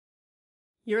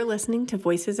You're listening to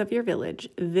Voices of Your Village.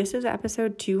 This is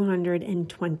episode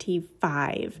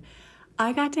 225.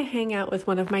 I got to hang out with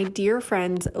one of my dear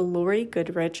friends, Lori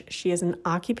Goodrich. She is an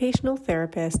occupational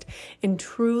therapist and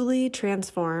truly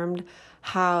transformed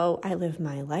how I live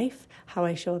my life, how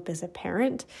I show up as a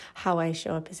parent, how I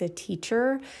show up as a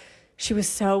teacher. She was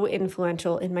so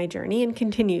influential in my journey and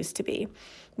continues to be.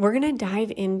 We're going to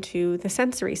dive into the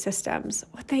sensory systems,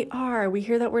 what they are. We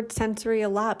hear that word sensory a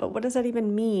lot, but what does that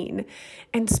even mean?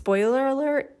 And spoiler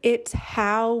alert, it's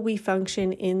how we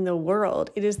function in the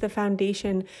world. It is the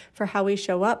foundation for how we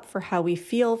show up, for how we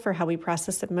feel, for how we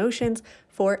process emotions,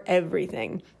 for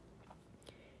everything.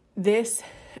 This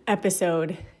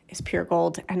episode is pure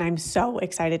gold, and I'm so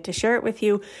excited to share it with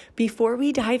you. Before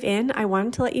we dive in, I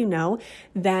wanted to let you know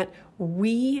that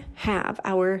we have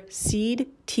our Seed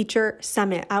Teacher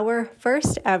Summit, our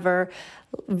first ever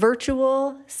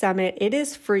virtual summit. It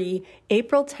is free,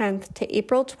 April 10th to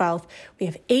April 12th. We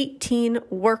have 18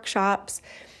 workshops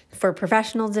for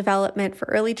professional development, for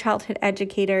early childhood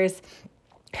educators.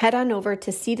 Head on over to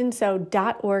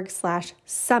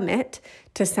seedandsow.org/summit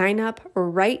to sign up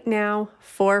right now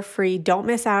for free. Don't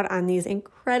miss out on these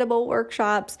incredible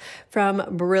workshops from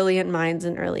brilliant minds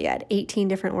in early ed. 18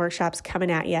 different workshops coming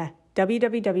at you.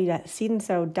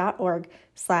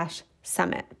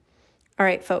 www.seedandsow.org/summit. All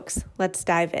right, folks, let's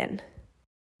dive in.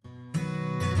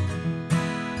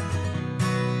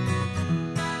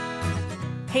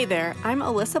 Hey there, I'm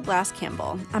Alyssa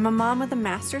Blass-Campbell. I'm a mom with a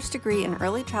master's degree in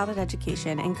early childhood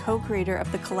education and co-creator of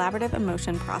the Collaborative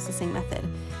Emotion Processing Method.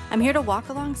 I'm here to walk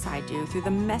alongside you through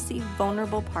the messy,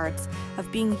 vulnerable parts of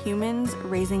being humans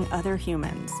raising other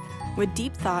humans with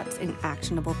deep thoughts and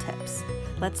actionable tips.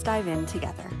 Let's dive in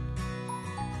together.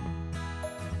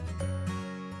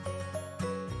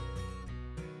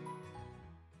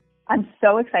 I'm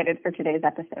so excited for today's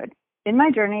episode. In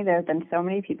my journey, there have been so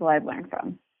many people I've learned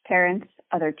from. Parents,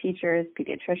 other teachers,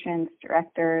 pediatricians,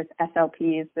 directors,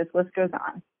 SLPs, this list goes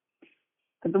on.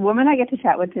 But the woman I get to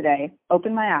chat with today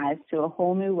opened my eyes to a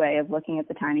whole new way of looking at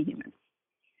the tiny humans.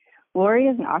 Lori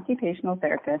is an occupational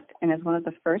therapist and is one of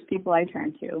the first people I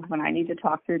turn to when I need to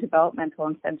talk through developmental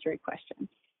and sensory questions.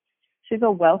 She's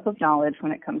a wealth of knowledge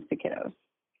when it comes to kiddos.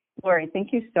 Lori,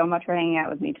 thank you so much for hanging out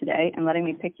with me today and letting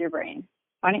me pick your brain.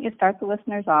 Why don't you start the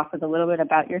listeners off with a little bit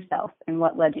about yourself and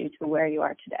what led you to where you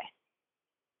are today?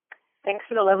 Thanks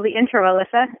for the lovely intro,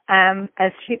 Alyssa.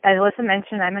 As Alyssa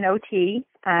mentioned, I'm an OT.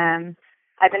 I've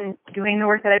been doing the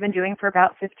work that I've been doing for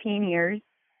about 15 years.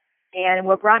 And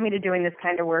what brought me to doing this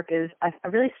kind of work is a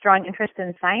really strong interest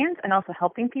in science and also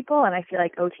helping people. And I feel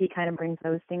like OT kind of brings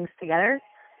those things together.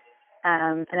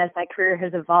 And as my career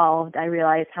has evolved, I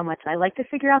realized how much I like to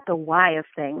figure out the why of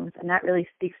things. And that really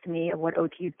speaks to me of what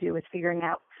OTs do, is figuring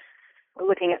out, or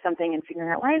looking at something and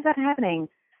figuring out, why is that happening?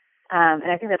 And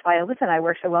I think that's why Alyssa and I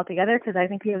work so well together, because I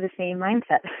think we have the same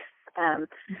mindset.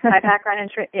 My background in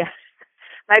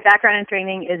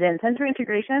training is in sensory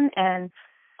integration and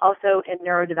also in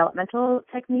neurodevelopmental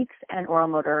techniques and oral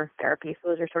motor therapy. So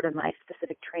those are sort of my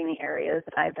specific training areas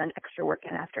that I've done extra work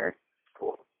in after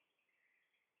school.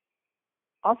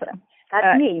 Awesome.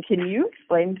 That's me. Can you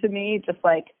explain to me just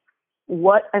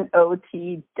what an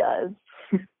OT does?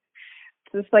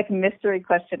 This mystery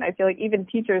question. I feel like even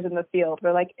teachers in the field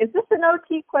were like, is this an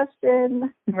OT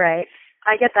question? Right.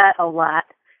 I get that a lot.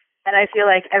 And I feel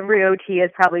like every OT has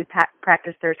probably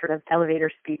practiced their sort of elevator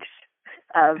speech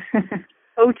of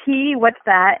OT, what's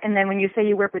that? And then when you say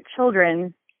you work with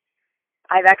children,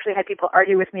 I've actually had people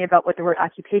argue with me about what the word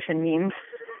occupation means.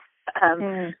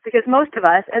 Because most of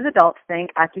us as adults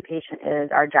think occupation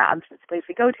is our jobs. It's the place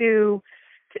we go to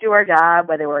do our job,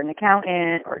 whether we're an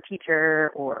accountant or a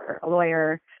teacher or a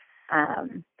lawyer.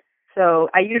 So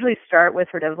I usually start with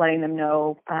sort of letting them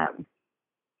know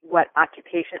what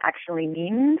occupation actually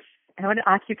means. And what an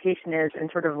occupation is, in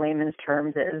sort of layman's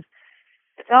terms, is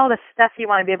it's all the stuff you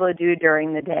want to be able to do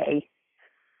during the day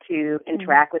to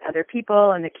interact with other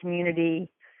people in the community,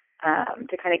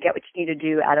 to kind of get what you need to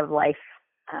do out of life.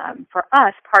 For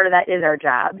us, part of that is our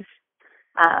jobs.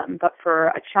 But for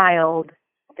a child,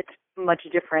 it's much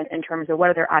different in terms of what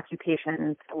are their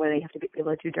occupations, what do they have to be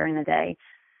able to do during the day.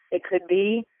 It could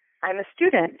be, I'm a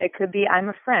student. It could be, I'm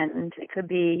a friend. It could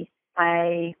be,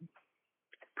 I'm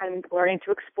learning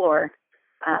to explore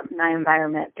my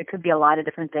environment. It could be a lot of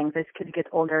different things. As kid gets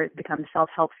older, it becomes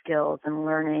self-help skills and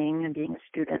learning and being a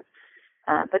student.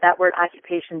 But that word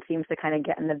occupation seems to kind of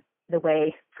get in the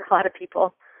way for a lot of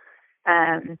people.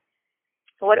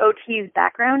 What OT's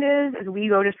background is we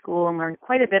go to school and learn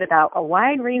quite a bit about a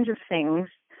wide range of things,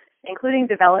 including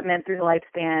development through the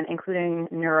lifespan, including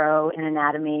neuro and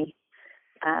anatomy.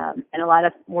 and a lot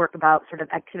of work about sort of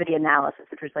activity analysis,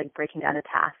 which was like breaking down a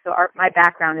task. So my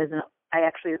background is I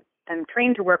actually am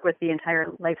trained to work with the entire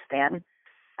lifespan,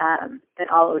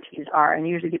 that all OTs are, and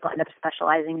usually people end up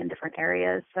specializing in different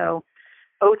areas. So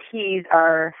OTs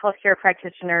are healthcare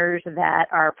practitioners that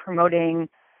are promoting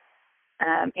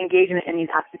engagement in these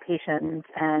occupations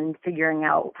and figuring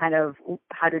out kind of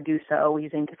how to do so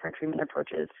using different treatment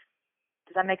approaches.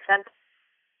 Does that make sense?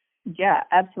 Yeah,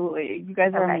 absolutely. You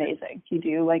guys are amazing. You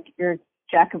do, like, you're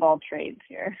jack of all trades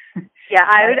here. Yeah,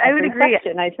 I would agree.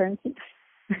 I turn to.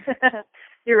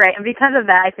 You're right. And because of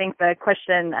that, I think the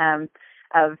question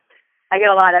of, I get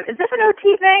a lot of, is this an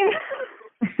OT thing?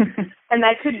 And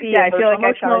that could be I feel like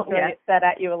emotional. I probably that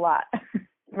at you a lot.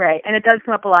 Right. And it does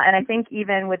come up a lot. And I think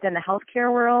even within the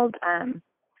healthcare world,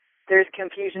 there's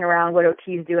confusion around what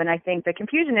OTs do. And I think the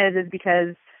confusion is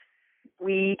because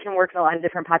we can work in a lot of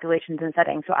different populations and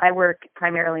settings. So I work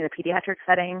primarily in a pediatric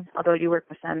setting, although I do work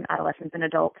with some adolescents and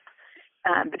adults.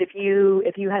 But if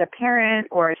you had a parent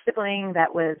or a sibling that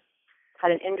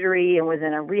had an injury and was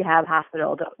in a rehab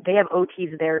hospital, they have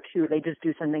OTs there too. They just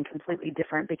do something completely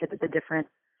different because it's a different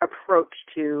approach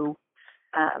to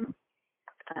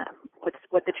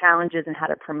what the challenge is and how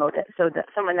to promote it. So that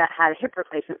someone that had a hip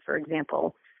replacement, for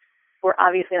example, we're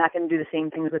obviously not going to do the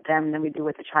same things with them than we do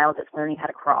with a child that's learning how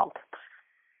to crawl.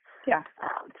 Yeah.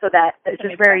 So that it's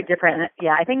just very different.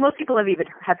 Yeah, I think most people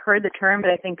have heard the term, but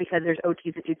I think because there's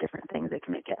OTs that do different things, it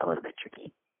can make it a little bit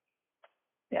tricky.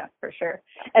 Yeah, for sure.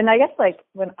 And I guess, like,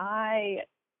 when I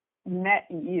met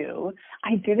you,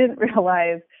 I didn't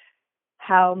realize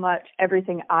how much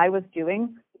everything I was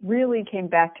doing really came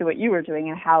back to what you were doing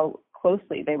and how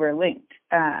closely they were linked.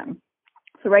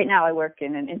 So right now I work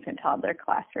in an infant toddler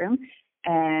classroom,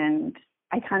 and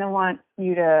I kind of want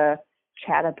you to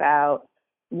chat about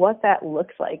what that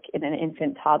looks like in an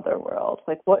infant toddler world.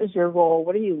 Like, what is your role?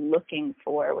 What are you looking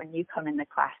for when you come in the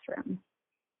classroom?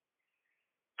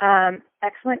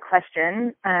 Excellent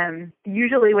question.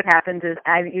 Usually what happens is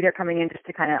I'm either coming in just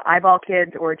to kind of eyeball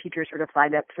kids, or teachers sort of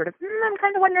flag up sort of, I'm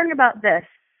kind of wondering about this.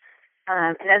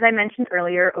 And as I mentioned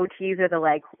earlier, OTs are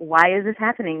the why is this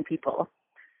happening people?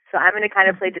 So I'm going to kind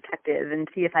of play detective and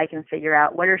see if I can figure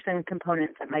out what are some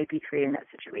components that might be creating that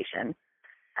situation.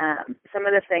 Some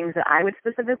of the things that I would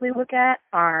specifically look at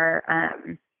are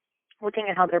looking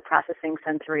at how they're processing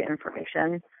sensory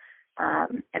information,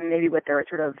 and maybe what they're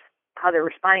how they're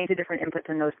responding to different inputs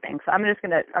and those things. So I'm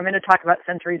going to talk about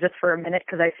sensory just for a minute,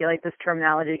 because I feel like this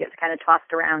terminology gets kind of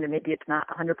tossed around and maybe it's not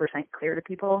 100% clear to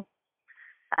people.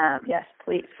 Yes,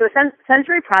 please. So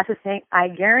sensory processing, I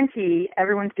guarantee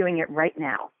everyone's doing it right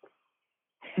now.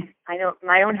 I know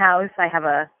my own house, I have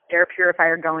a air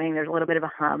purifier going. There's a little bit of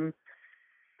a hum.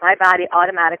 My body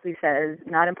automatically says,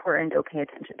 not important, don't pay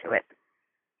attention to it.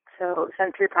 So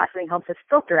sensory processing helps us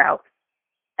filter out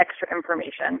extra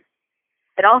information.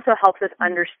 It also helps us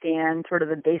understand sort of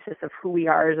the basis of who we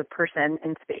are as a person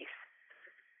in space.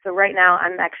 So right now,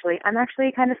 I'm actually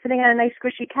kind of sitting on a nice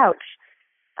squishy couch,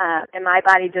 and my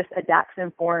body just adapts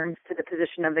and forms to the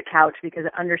position of the couch because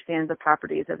it understands the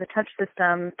properties of the touch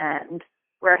system and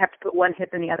where I have to put one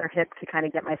hip in the other hip to kind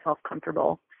of get myself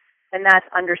comfortable. And that's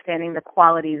understanding the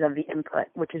qualities of the input,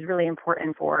 which is really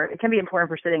important it can be important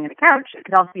for sitting on a couch. It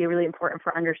could also be really important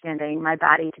for understanding my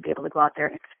body to be able to go out there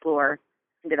and explore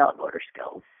and develop motor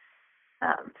skills.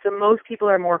 So most people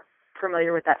are more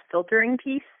familiar with that filtering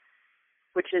piece,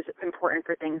 which is important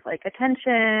for things like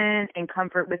attention and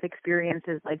comfort with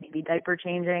experiences like maybe diaper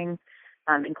changing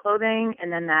and clothing.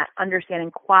 And then that understanding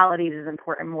qualities is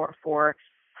important more for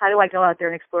how do I go out there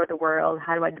and explore the world?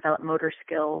 How do I develop motor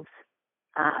skills?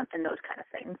 And those kind of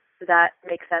things. Does that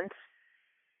make sense?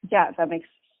 Yeah, that makes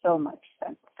so much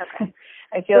sense. Okay.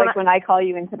 I feel like when I call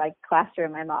you into my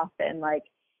classroom, I'm often like,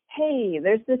 hey,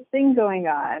 there's this thing going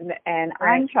on, and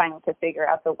I'm trying to figure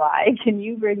out the why. Can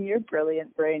you bring your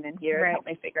brilliant brain in here and help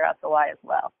me figure out the why as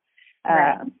well?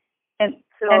 And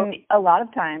a lot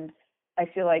of times, I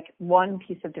feel like one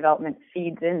piece of development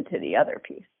feeds into the other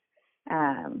piece.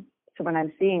 So when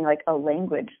I'm seeing like a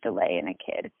language delay in a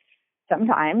kid,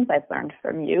 sometimes I've learned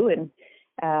from you and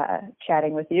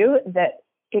chatting with you that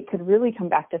it could really come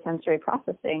back to sensory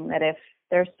processing, that if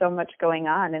there's so much going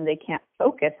on and they can't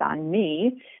focus on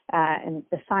me and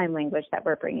the sign language that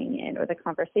we're bringing in or the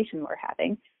conversation we're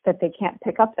having, that they can't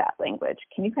pick up that language.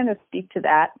 Can you kind of speak to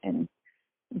that in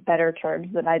better terms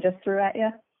than I just threw at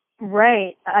you?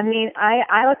 Right. I mean,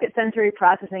 I look at sensory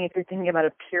processing if you're thinking about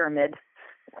a pyramid.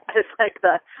 It's like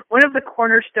one of the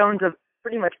cornerstones of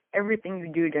pretty much everything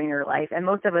you do during your life. And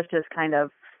most of us just kind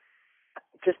of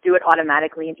just do it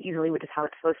automatically and easily, which is how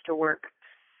it's supposed to work.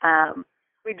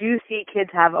 we do see kids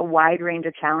have a wide range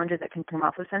of challenges that can come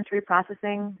off of sensory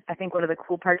processing. I think one of the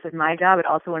cool parts of my job, but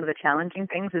also one of the challenging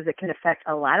things, is it can affect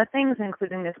a lot of things,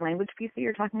 including this language piece that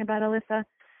you're talking about, Alyssa.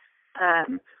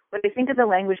 When I think of the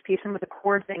language piece, some of the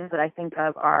core things that I think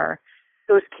of are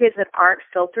those kids that aren't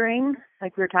filtering,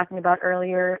 like we were talking about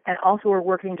earlier, and also are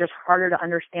working just harder to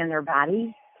understand their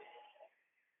body,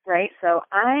 right? So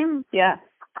I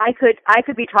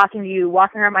could be talking to you,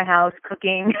 walking around my house,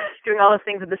 cooking, doing all those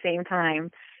things at the same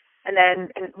time. And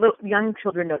young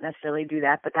children don't necessarily do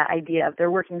that, but that idea of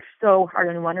they're working so hard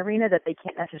in one arena that they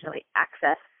can't necessarily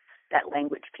access that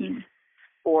language piece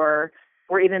or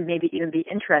even maybe be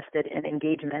interested in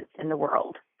engagement in the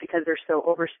world because they're so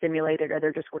overstimulated or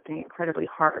they're just working incredibly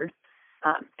hard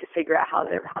to figure out how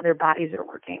their bodies are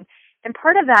working. And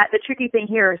part of that, the tricky thing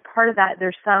here is part of that,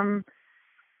 there's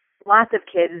lots of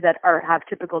kids that have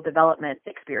typical development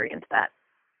experience that,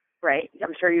 right?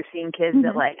 I'm sure you've seen kids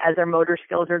that, like, as their motor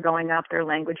skills are going up, their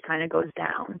language kind of goes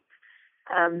down.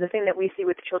 The thing that we see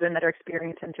with children that are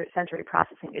experiencing sensory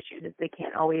processing issues is they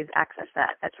can't always access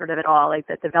that sort of at all. Like,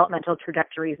 the developmental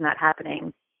trajectory is not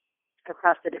happening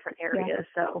across the different areas.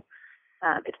 Yeah. So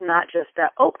it's not just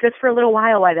just for a little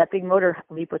while that big motor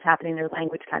leap was happening, their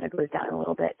language kind of goes down a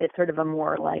little bit. It's sort of a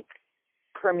more like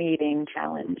permeating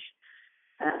challenge.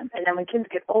 And then when kids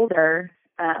get older,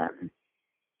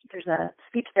 there's a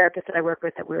speech therapist that I work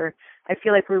with I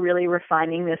feel like we're really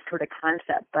refining this sort of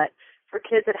concept. But for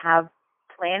kids that have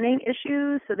planning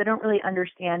issues, so they don't really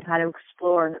understand how to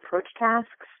explore and approach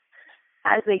tasks,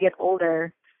 as they get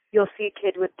older, you'll see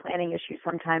kids with planning issues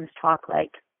sometimes talk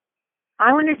like,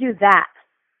 I want to do that,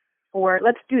 or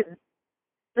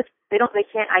they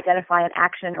can't identify an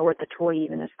action or what the toy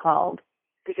even is called,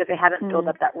 because they haven't built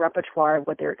up that repertoire of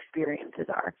what their experiences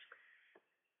are.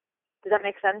 Does that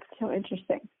make sense? So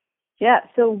interesting. Yeah.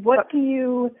 So what do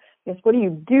you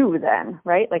do then,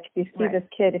 right? Like, if you see this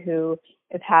kid who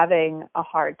is having a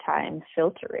hard time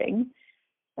filtering,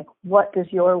 like, what does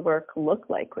your work look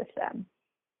like with them?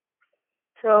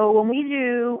 So when we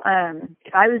do,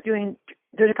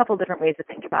 there's a couple of different ways to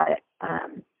think about it.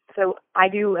 So I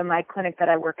do, in my clinic that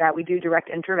I work at, we do direct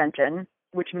intervention,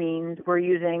 which means we're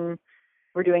doing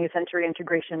a sensory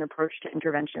integration approach to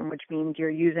intervention, which means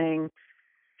you're using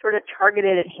sort of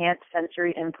targeted enhanced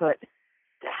sensory input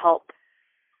to help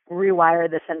rewire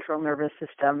the central nervous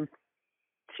system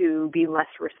to be less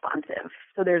responsive.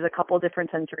 So there's a couple different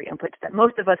sensory inputs that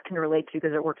most of us can relate to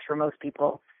because it works for most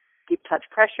people. Deep touch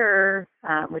pressure,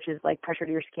 which is like pressure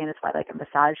to your skin. It's why like a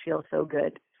massage feels so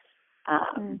good.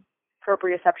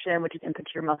 Proprioception, which is input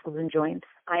to your muscles and joints.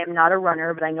 I am not a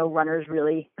runner, but I know runners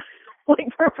really like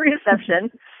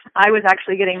proprioception. I was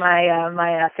actually getting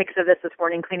my fix of this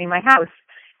morning cleaning my house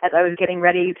as I was getting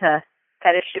ready to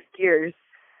kind of shift gears.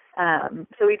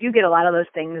 So we do get a lot of those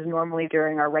things normally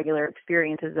during our regular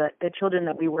experiences. The children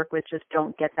that we work with just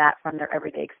don't get that from their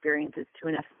everyday experiences to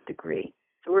enough degree.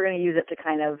 So we're going to use it to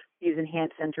kind of use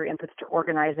enhanced sensory inputs to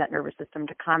organize that nervous system,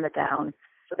 to calm it down,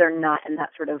 so they're not in that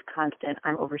sort of constant,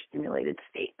 I'm overstimulated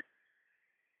state.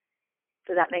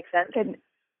 Does that make sense?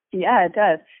 Yeah, it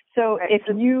does. So if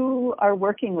you are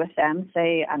working with them,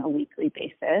 say, on a weekly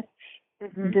basis,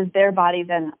 does their body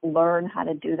then learn how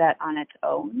to do that on its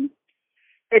own?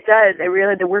 It does.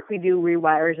 The work we do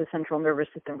rewires the central nervous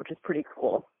system, which is pretty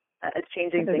cool. It's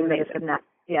changing things that it's not.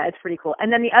 Yeah, it's pretty cool.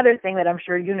 And then the other thing that I'm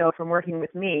sure you know from working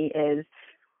with me is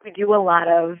we don't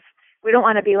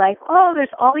want to be like, oh, there's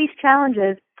all these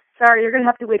challenges. Sorry, you're going to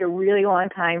have to wait a really long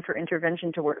time for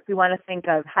intervention to work. We want to think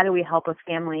of how do we help a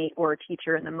family or a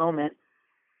teacher in the moment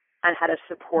on how to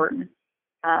support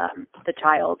the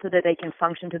child so that they can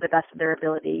function to the best of their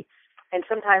ability. And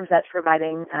sometimes that's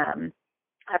providing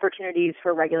opportunities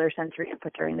for regular sensory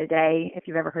input during the day. If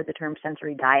you've ever heard the term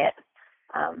sensory diet,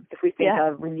 if we think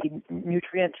of we need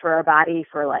nutrients for our body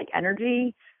for like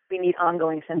energy, we need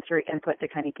ongoing sensory input to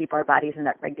kind of keep our bodies in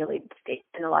that regulated state.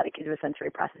 And a lot of kids with sensory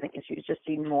processing issues just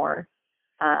need more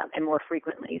and more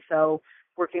frequently. So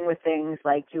working with things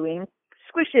like doing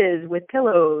squishes with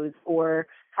pillows or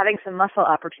having some muscle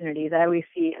opportunities. I always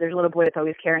see there's a little boy that's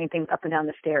always carrying things up and down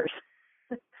the stairs.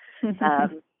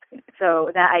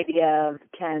 So that idea of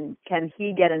can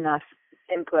he get enough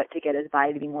input to get his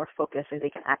body to be more focused so they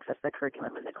can access the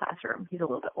curriculum in the classroom. He's a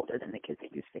little bit older than the kids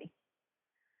that you see.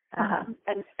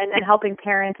 And then helping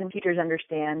parents and teachers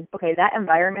understand, okay, that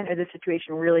environment or the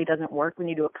situation really doesn't work. We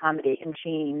need to accommodate and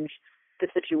change the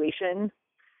situation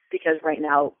because right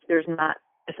now there's not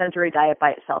a sensory diet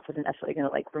by itself isn't necessarily going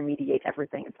to like remediate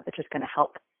everything. It's just going to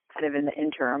help kind of in the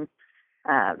interim.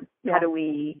 How do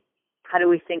we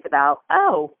think about,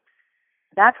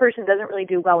 that person doesn't really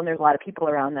do well when there's a lot of people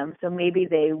around them. So maybe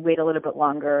they wait a little bit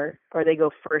longer, or they go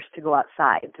first to go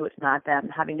outside. So it's not them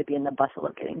having to be in the bustle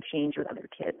of getting changed with other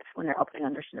kids when they're all putting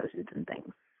on their snowsuits and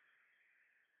things.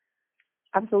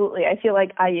 Absolutely. I feel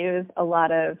like I use a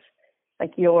lot of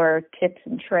like your tips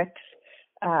and tricks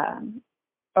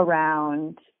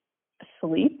around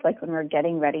sleep, like when we're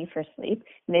getting ready for sleep,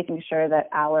 making sure that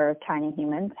our tiny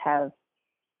humans have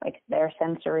like their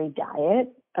sensory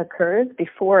diet occurs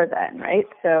before then, right?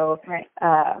 So right.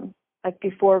 Like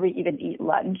before we even eat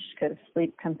lunch, because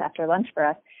sleep comes after lunch for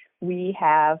us, we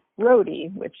have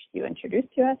Rhodey, which you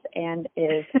introduced to us and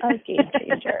is a game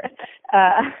changer.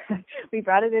 We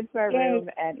brought it into our room,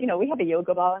 and, you know, we have a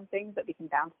yoga ball and things that we can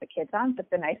bounce the kids on. But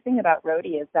the nice thing about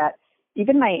Rhodey is that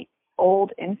even my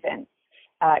old infants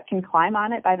can climb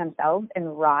on it by themselves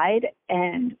and ride,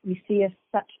 and we see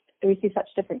such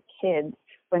different kids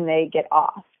when they get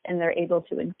off and they're able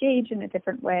to engage in a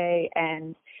different way.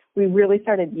 And we really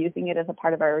started using it as a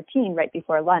part of our routine right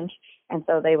before lunch. And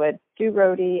so they would do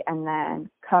Rhodey and then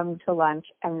come to lunch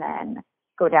and then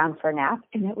go down for a nap.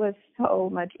 And it was so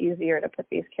much easier to put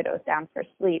these kiddos down for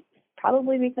sleep,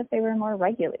 probably because they were more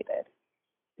regulated.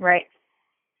 Right.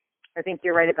 I think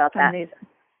you're right about that. Amazing.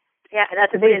 Yeah, and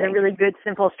that's a really good,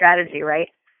 simple strategy, right?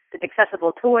 It's an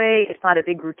accessible toy. It's not a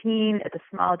big routine. It's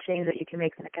a small change that you can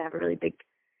make that can have a really big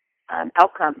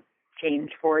outcome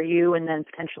change for you, and then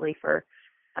potentially for,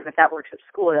 if that works at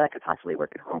school, that could possibly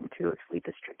work at home too if sleep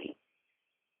is tricky.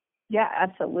 Yeah,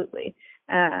 absolutely.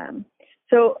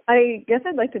 So I guess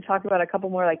I'd like to talk about a couple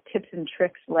more like tips and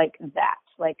tricks like that,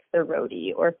 like the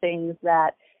Rhodey, or things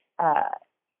that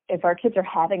if our kids are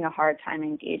having a hard time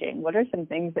engaging, what are some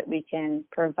things that we can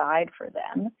provide for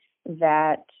them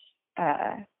that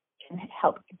can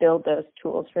help build those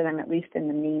tools for them, at least in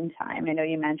the meantime? I know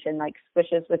you mentioned like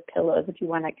squishes with pillows, if you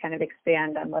want to kind of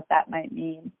expand on what that might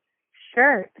mean.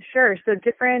 Sure. So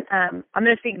different, I'm going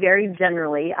to speak very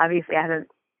generally. Obviously, I haven't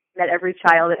met every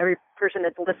child, every person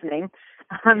that's listening.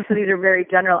 So these are very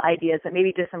general ideas, but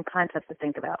maybe just some concepts to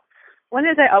think about. One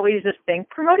is I always just think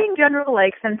promoting general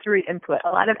like sensory input. A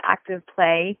lot of active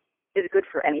play is good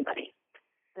for anybody,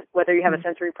 whether you have a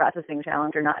sensory processing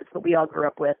challenge or not. It's what we all grew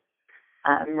up with,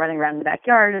 running around in the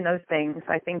backyard and those things.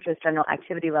 So I think just general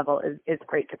activity level is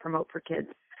great to promote for kids.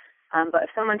 But if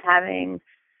someone's having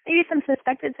maybe some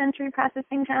suspected sensory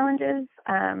processing challenges,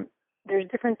 there's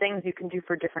different things you can do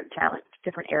for different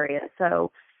areas. So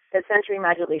the sensory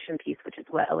modulation piece, which is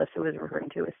what Alyssa was referring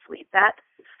to as sleep, that's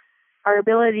our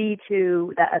ability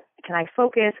to, can I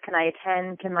focus, can I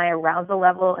attend, can my arousal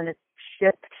level and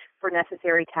shift for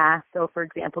necessary tasks. So for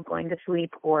example, going to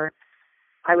sleep, or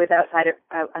I was outside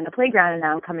on the playground and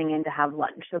now I'm coming in to have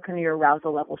lunch. So can your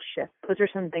arousal level shift? Those are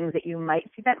some things that you might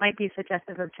see that might be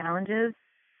suggestive of challenges.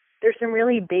 There's some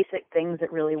really basic things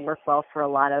that really work well for a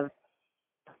lot of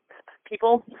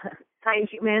people, tiny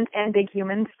humans and big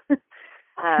humans.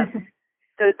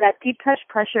 So that deep touch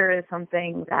pressure is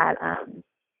something that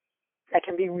that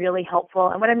can be really helpful.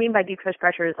 And what I mean by deep touch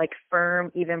pressure is like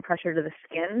firm, even pressure to the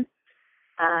skin.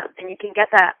 And you can get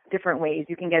that different ways.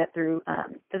 You can get it through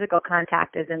physical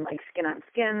contact, as in like skin on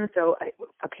skin. So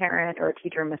a parent or a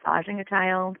teacher massaging a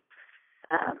child.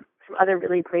 Some other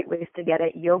really great ways to get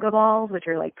it: yoga balls, which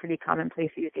are like pretty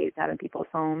commonplace these days to have in people's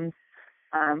homes,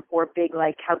 or big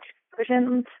like couch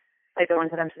cushions, like the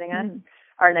ones that I'm sitting on,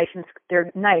 are nice, and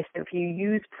they're nice. So if you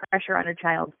use pressure on a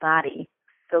child's body,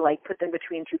 so like put them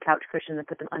between two couch cushions and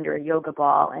put them under a yoga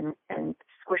ball and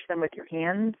squish them with your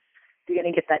hands, you're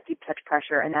going to get that deep touch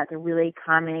pressure, and that's a really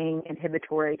calming,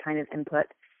 inhibitory kind of input.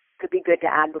 Could be good to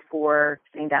add before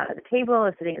sitting down at the table.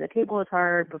 If sitting at the table is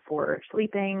hard, before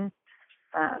sleeping.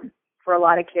 For a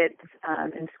lot of kids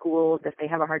in schools, if they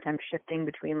have a hard time shifting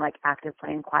between like active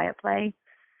play and quiet play,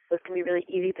 those can be really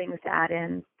easy things to add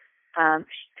in.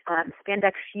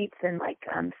 Spandex sheets and like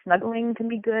snuggling can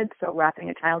be good. So wrapping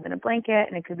a child in a blanket,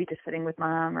 and it could be just sitting with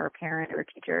mom or a parent or a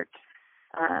teacher.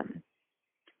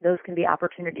 Those can be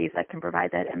opportunities that can provide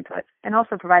that input and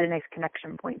also provide a nice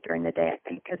connection point during the day, I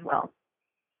think, as well.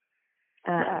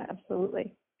 Yeah,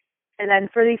 absolutely. And then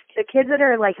for the kids that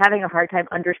are like having a hard time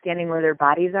understanding where their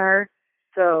bodies are,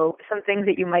 so some things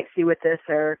that you might see with this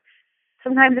are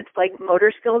sometimes it's like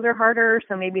motor skills are harder,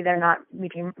 so maybe they're not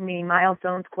meeting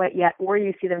milestones quite yet, or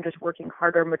you see them just working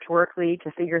harder motorically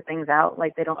to figure things out,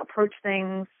 like they don't approach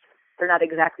things, they're not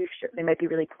exactly sure, they might be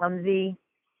really clumsy.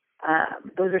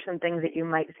 Those are some things that you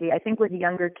might see. I think with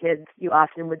younger kids, you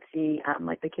often would see,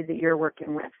 like the kids that you're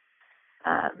working with,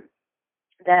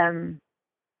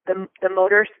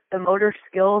 the motor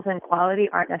skills and quality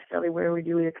aren't necessarily where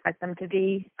you would expect them to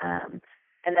be.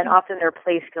 And then often their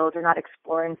play skills are not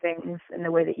exploring things in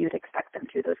the way that you'd expect them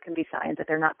to. Those can be signs that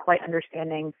they're not quite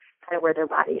understanding kind of where their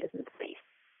body is in space.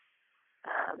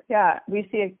 Yeah, we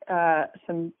see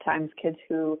sometimes kids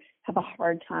who have a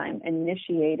hard time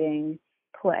initiating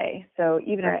play. So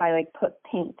even if I put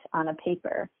paint on a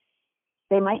paper,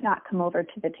 they might not come over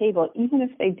to the table, even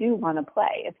if they do want to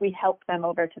play. If we help them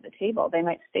over to the table, they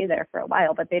might stay there for a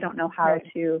while, but they don't know how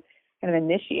to kind of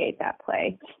initiate that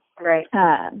play. Right.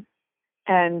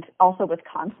 And also with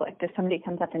conflict, if somebody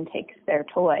comes up and takes their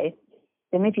toy,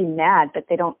 they may be mad, but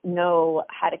they don't know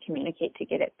how to communicate to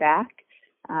get it back,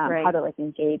 how to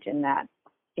engage in that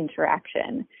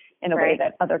interaction in a way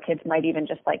that other kids might even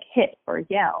just hit or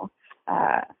yell.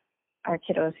 Our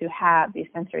kiddos who have these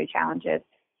sensory challenges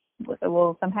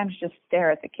will sometimes just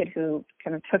stare at the kid who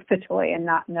kind of took the toy and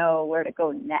not know where to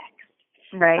go next.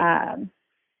 Right.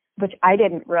 Which I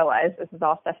didn't realize. This is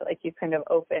all stuff that you kind of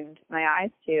opened my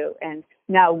eyes to. And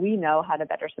now we know how to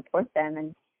better support them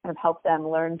and kind of help them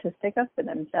learn to stick up for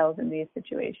themselves in these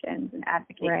situations and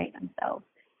advocate for themselves.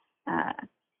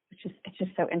 It's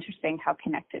just so interesting how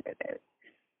connected it is.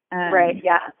 Right.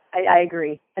 Yeah, I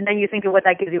agree. And then you think of what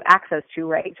that gives you access to,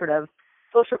 right? Sort of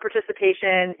social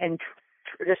participation and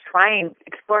just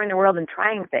exploring the world and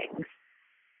trying things.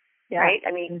 Yeah. Right.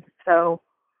 I mean, so,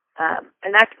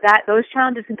 and those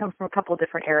challenges can come from a couple of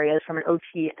different areas from an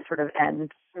OT sort of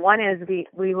end. One is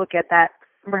we look at that.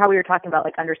 Remember how we were talking about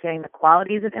understanding the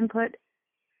qualities of input?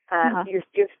 You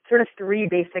have sort of three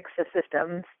basic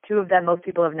systems. Two of them most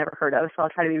people have never heard of, so I'll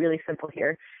try to be really simple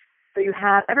here. So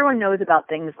everyone knows about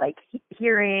things like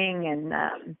hearing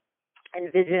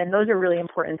and vision. Those are really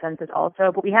important senses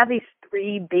also. But we have these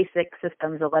three basic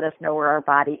systems that let us know where our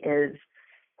body is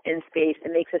in space.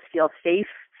 It makes us feel safe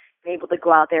and able to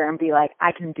go out there and be like,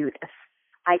 I can do this.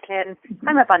 I can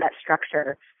climb up on that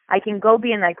structure. I can go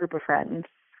be in that group of friends.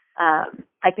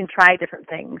 I can try different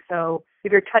things. So you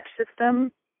have your touch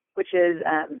system, which is,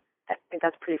 I think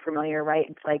that's pretty familiar, right?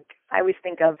 It's I always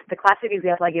think of the classic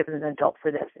example I give as an adult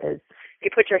for this is if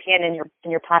you put your hand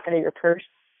in your pocket of your purse,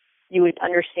 you would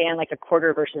understand a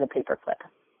quarter versus a paper clip.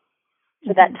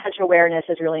 So that touch awareness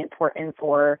is really important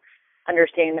for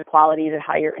understanding the qualities of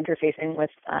how you're interfacing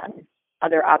with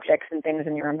other objects and things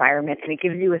in your environment, and it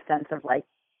gives you a sense of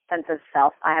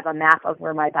self. I have a map of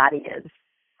where my body is.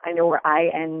 I know where I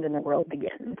end and the world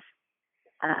begins.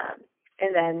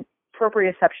 And then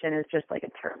proprioception is just a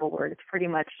terrible word. It's pretty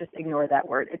much just ignore that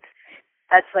word.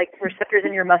 That's receptors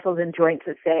in your muscles and joints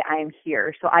that say I am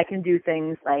here. So I can do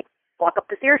things like walk up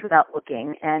the stairs without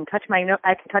looking and touch my nose.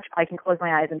 I can close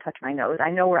my eyes and touch my nose. I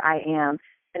know where I am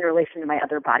in relation to my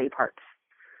other body parts.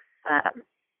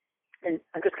 And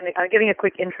I'm giving a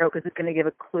quick intro because it's going to give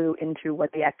a clue into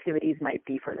what the activities might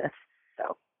be for this.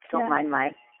 So don't mind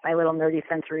my little nerdy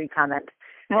sensory comment.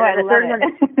 No, I love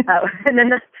it. And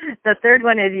then the third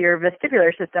one is your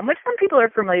vestibular system, which some people are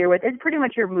familiar with. It's pretty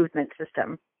much your movement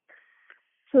system.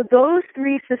 So those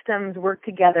three systems work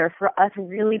together for us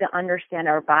really to understand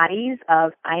our bodies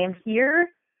of I am here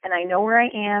and I know where I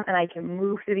am and I can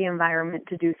move through the environment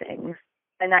to do things.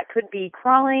 And that could be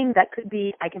crawling. That could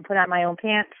be I can put on my own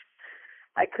pants.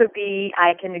 It could be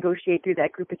I can negotiate through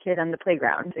that group of kids on the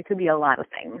playground. It could be a lot of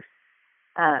things.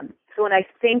 So when I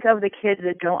think of the kids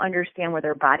that don't understand where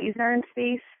their bodies are in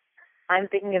space, I'm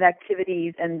thinking of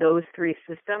activities and those three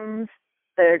systems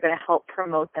that are going to help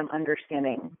promote them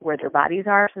understanding where their bodies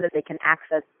are so that they can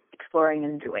access exploring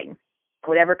and doing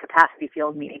whatever capacity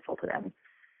feels meaningful to them.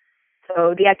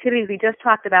 So the activities we just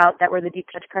talked about that were the deep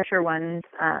touch pressure ones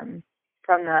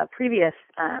from the previous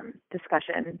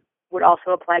discussion would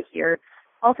also apply here.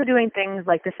 Also doing things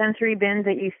like the sensory bins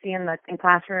that you see in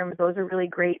classrooms, those are really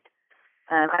great.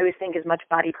 I always think as much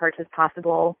body parts as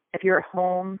possible. If you're at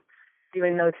home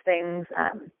doing those things,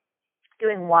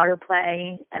 doing water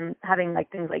play and having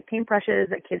things like paintbrushes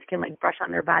that kids can brush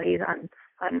on their bodies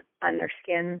on their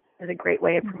skin is a great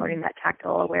way of promoting that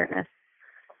tactile awareness.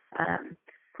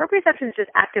 Proprioception is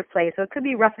just active play, so it could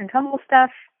be rough and tumble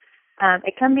stuff.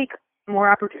 It can be more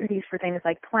opportunities for things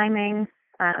like climbing,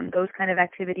 those kind of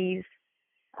activities.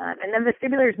 And then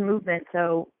vestibular is movement,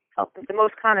 so the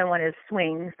most common one is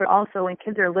swings, but also when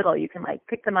kids are little, you can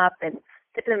pick them up and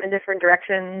tip them in different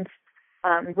directions.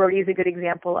 Rhodey is a good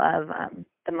example of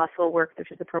the muscle work,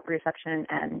 which is the proprioception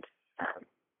and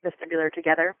vestibular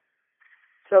together.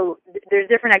 So there's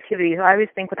different activities. I always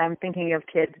think when I'm thinking of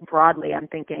kids broadly, I'm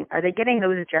thinking, are they getting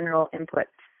those general inputs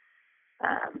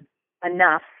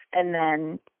enough and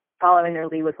then following their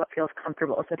lead with what feels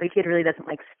comfortable? So if a kid really doesn't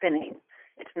like spinning,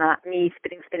 it's not me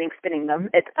spinning them.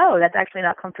 It's, that's actually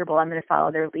not comfortable. I'm going to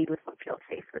follow their lead with what feels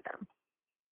safe for them.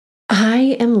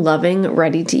 I am loving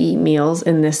ready-to-eat meals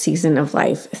in this season of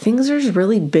life. Things are just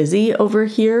really busy over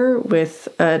here with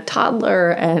a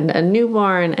toddler and a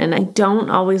newborn, and I don't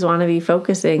always want to be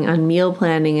focusing on meal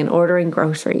planning and ordering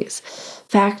groceries.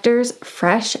 Factor's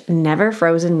fresh, never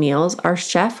frozen meals are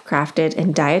chef crafted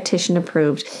and dietitian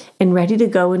approved and ready to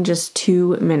go in just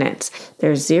 2 minutes.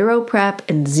 There's zero prep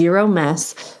and zero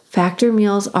mess. Factor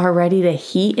meals are ready to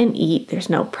heat and eat. There's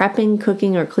no prepping,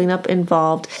 cooking, or cleanup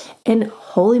involved. And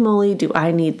holy moly, do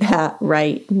I need that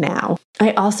right now.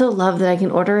 I also love that I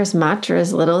can order as much or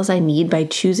as little as I need by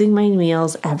choosing my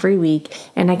meals every week,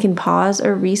 and I can pause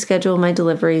or reschedule my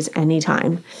deliveries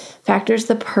anytime. Factor's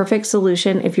the perfect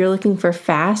solution if you're looking for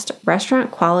fast,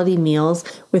 restaurant quality meals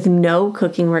with no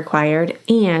cooking required,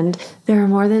 and there are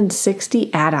more than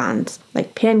 60 add-ons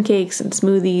like pancakes and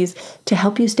smoothies to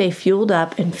help you stay fueled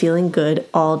up and feeling good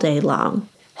all day long.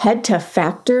 Head to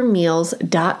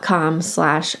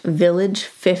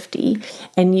factormeals.com/village50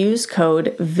 and use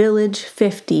code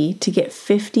village50 to get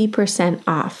 50%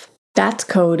 off. That's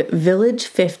code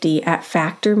village50 at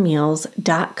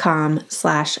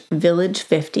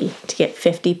factormeals.com/village50 to get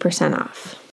 50%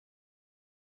 off.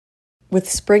 With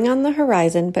spring on the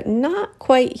horizon, but not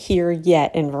quite here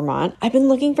yet in Vermont, I've been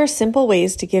looking for simple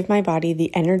ways to give my body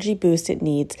the energy boost it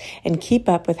needs and keep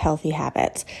up with healthy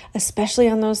habits, especially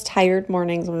on those tired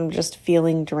mornings when I'm just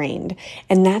feeling drained.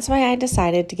 And that's why I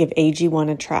decided to give AG1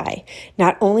 a try.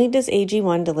 Not only does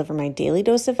AG1 deliver my daily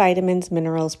dose of vitamins,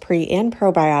 minerals, pre and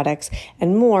probiotics,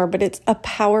 and more, but it's a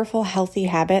powerful, healthy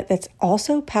habit that's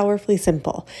also powerfully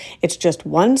simple. It's just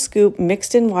 1 scoop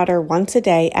mixed in water once a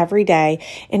day, every day,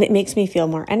 and it makes me feel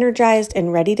more energized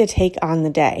and ready to take on the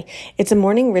day. It's a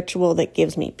morning ritual that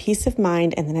gives me peace of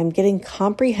mind, and then I'm getting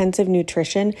comprehensive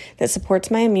nutrition that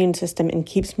supports my immune system and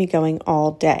keeps me going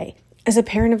all day. As a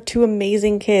parent of 2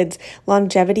 amazing kids,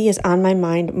 longevity is on my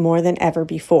mind more than ever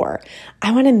before.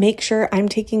 I want to make sure I'm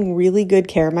taking really good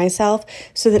care of myself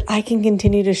so that I can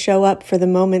continue to show up for the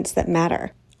moments that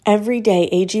matter. Every day,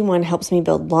 AG1 helps me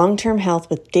build long-term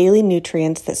health with daily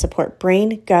nutrients that support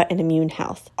brain, gut, and immune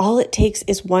health. All it takes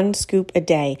is 1 scoop a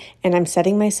day, and I'm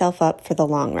setting myself up for the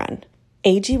long run.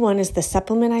 AG1 is the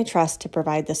supplement I trust to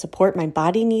provide the support my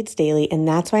body needs daily, and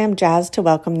that's why I'm jazzed to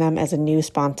welcome them as a new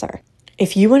sponsor.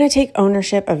 If you want to take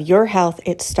ownership of your health,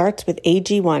 it starts with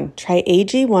AG1. Try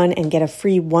AG1 and get a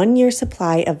free 1-year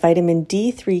supply of vitamin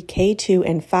D3, K2,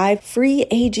 and 5 free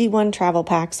AG1 travel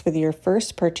packs with your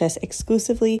first purchase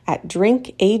exclusively at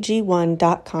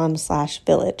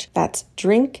drinkag1.com/village. That's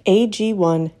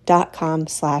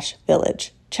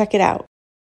drinkag1.com/village. Check it out.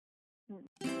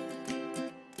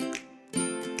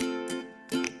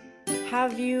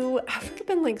 Have you ever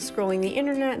been scrolling the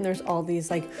internet and there's all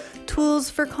these tools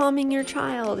for calming your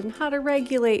child and how to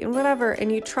regulate and whatever,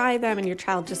 and you try them and your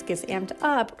child just gets amped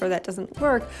up, or that doesn't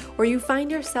work, or you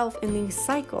find yourself in these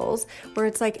cycles where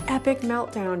it's epic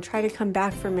meltdown, try to come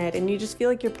back from it, and you just feel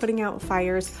like you're putting out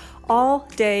fires all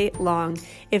day long.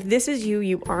 If this is you,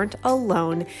 you aren't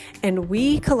alone, and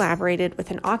we collaborated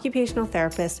with an occupational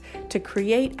therapist to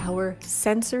create our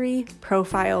sensory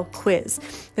profile quiz.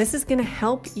 This is going to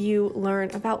help you learn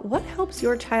about what helps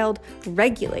your child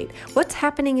regulate, what's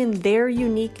happening in their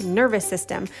unique nervous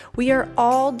system. We are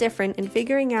all different, and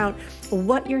figuring out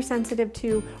what you're sensitive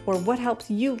to or what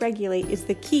helps you regulate is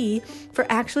the key for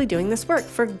actually doing this work,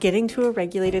 for getting to a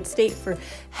regulated state, for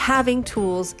having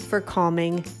tools for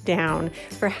calming down,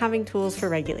 for having tools for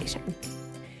regulation.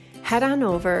 Head on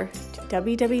over to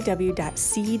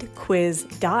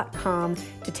www.seedquiz.com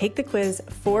to take the quiz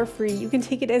for free. You can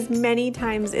take it as many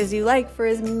times as you like for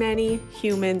as many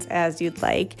humans as you'd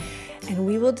like, and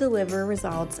we will deliver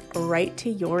results right to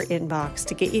your inbox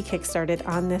to get you kickstarted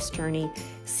on this journey.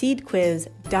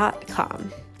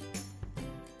 Seedquiz.com.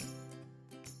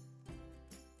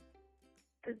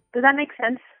 Does that make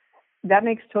sense? That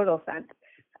makes total sense.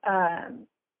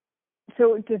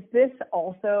 So does this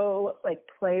also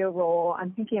play a role?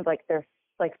 I'm thinking of their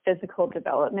physical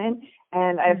development,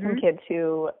 and I have some kids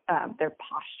who their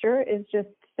posture is just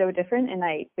so different, and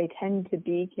they tend to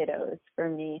be kiddos for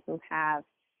me who have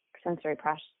sensory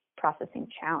processing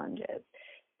challenges.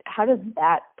 How does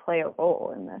that play a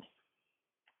role in this?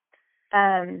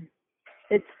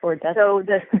 It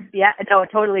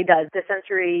totally does. The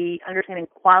sensory understanding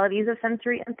qualities of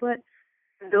sensory input.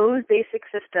 Those basic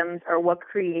systems are what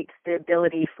creates the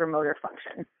ability for motor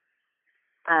function.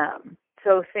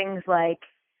 So things like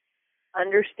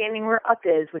understanding where up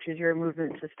is, which is your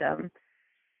movement system,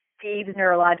 feeds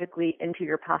neurologically into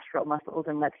your postural muscles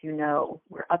and lets you know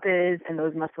where up is, and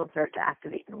those muscles start to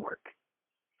activate and work.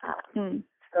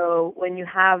 So when you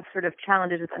have sort of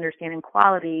challenges with understanding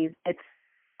qualities, it's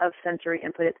of sensory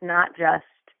input. It's not just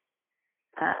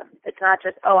It's not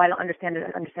just, oh, I don't understand it,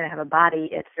 I understand I have a body.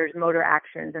 It's there's motor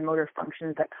actions and motor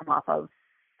functions that come off of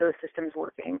those systems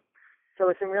working.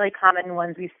 So some really common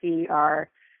ones we see are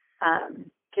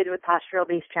kids with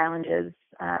postural-based challenges,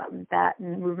 that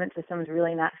movement system is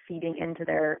really not feeding into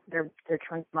their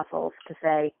trunk muscles to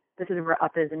say, this is where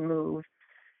up is and move.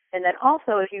 And then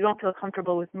also, if you don't feel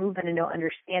comfortable with movement and don't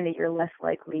understand it, you're less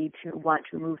likely to want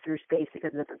to move through space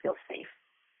because it doesn't feel safe.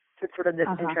 So it's sort of this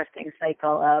interesting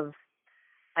cycle of,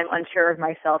 I'm unsure of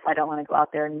myself, I don't want to go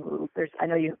out there and move. There's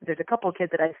a couple of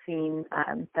kids that I've seen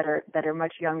that are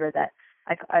much younger that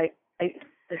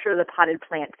they're sort of the potted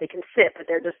plants. They can sit, but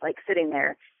they're just like sitting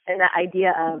there. And that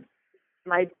idea of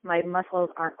my muscles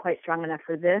aren't quite strong enough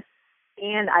for this,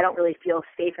 and I don't really feel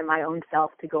safe in my own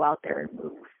self to go out there and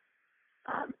move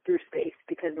through space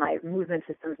because my movement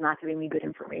system's not giving me good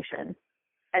information.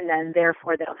 And then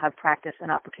therefore they don't have practice and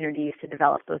opportunities to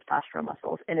develop those postural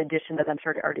muscles, in addition to them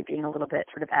sort of already being a little bit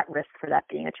sort of at risk for that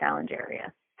being a challenge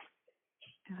area.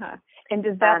 And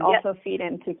does that also feed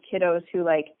into kiddos who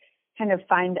kind of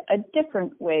find a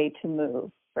different way to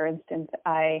move? For instance,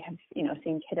 I have,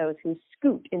 seen kiddos who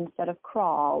scoot instead of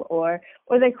crawl, or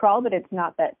they crawl, but it's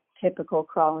not that typical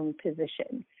crawling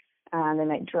position. They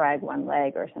might drag one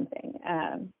leg or something.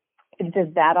 Does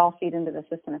that all feed into the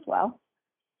system as well?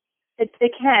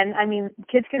 It can. I mean,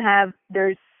 kids can have,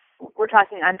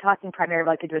 I'm talking primarily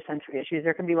about kids with sensory issues.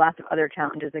 There can be lots of other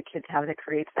challenges that kids have that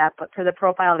creates that. But for the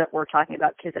profile that we're talking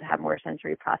about, kids that have more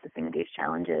sensory processing-based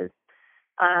challenges.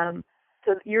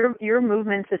 So your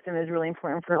movement system is really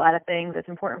important for a lot of things. It's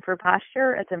important for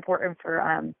posture. It's important for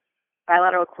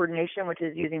bilateral coordination, which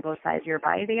is using both sides of your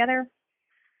body together.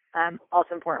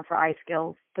 Also important for eye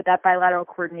skills. But that bilateral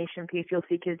coordination piece, you'll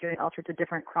see kids doing all sorts of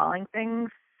different crawling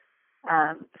things.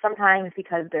 Sometimes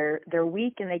because they're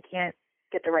weak and they can't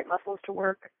get the right muscles to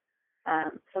work.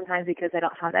 Sometimes because they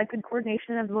don't have that good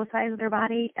coordination of both sides of their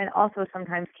body. And also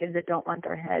sometimes kids that don't want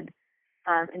their head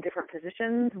in different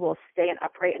positions will stay in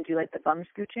upright and do like the bum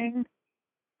scooching.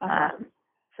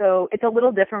 So it's a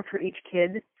little different for each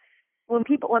kid. When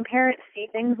parents see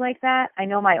things like that, I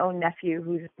know my own nephew,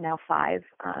 who's now 5,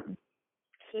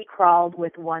 he crawled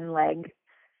with one leg,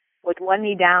 with one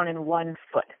knee down and one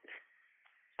foot.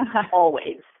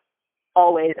 Always.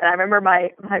 And I remember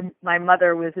my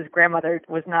mother his grandmother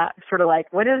was not sort of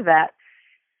like, what is that?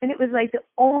 And it was like the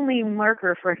only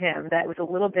marker for him that was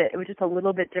just a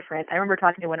little bit different. I remember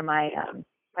talking to one of my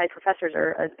professors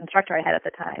or an instructor I had at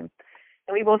the time,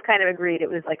 and we both kind of agreed it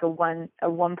was like a 1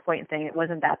 point thing. It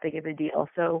wasn't that big of a deal.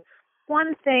 So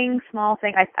one thing, small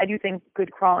thing, I do think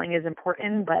good crawling is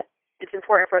important, but it's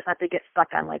important for us not to get stuck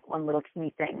on like one little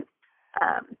teeny thing.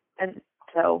 And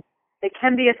so it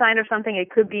can be a sign of something. It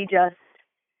could be just,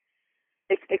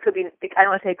 it could be, I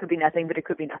don't want to say it could be nothing, but it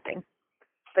could be nothing.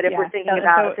 But if we're thinking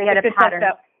about, if they had a pattern.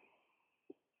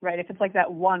 If it's like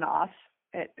that one-off,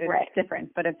 it's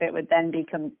different. But if it would then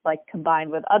become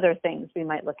combined with other things, we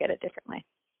might look at it differently.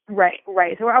 Right.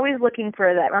 So we're always looking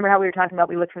for that. Remember how we were talking about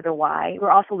we look for the why?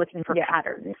 We're also looking for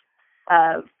patterns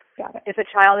of if a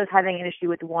child is having an issue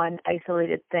with one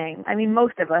isolated thing. I mean,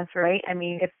 most of us, right? I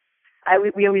mean,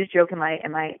 we always joke in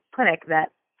my clinic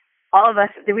that all of us,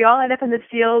 did we all end up in this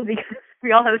field because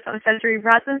we all have some sensory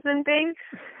processing thing?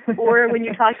 Or when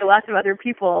you talk to lots of other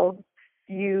people,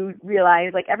 you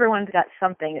realize everyone's got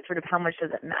something. It's sort of how much does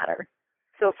it matter?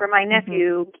 So for my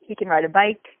nephew, he can ride a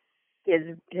bike.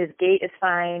 His gait is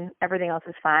fine. Everything else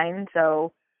is fine.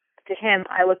 So to him,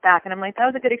 I look back and I'm like, that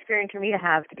was a good experience for me to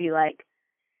have, to be like,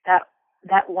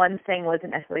 that one thing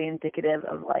wasn't necessarily indicative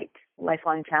of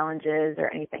lifelong challenges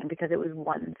or anything because it was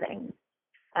one thing.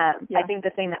 I think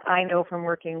the thing that I know from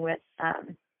working with,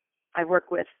 I work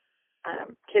with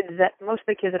kids that, most of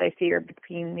the kids that I see are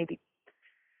between maybe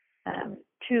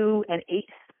 2 and 8,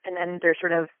 and then there's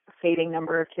sort of a fading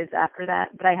number of kids after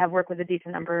that. But I have worked with a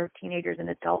decent number of teenagers and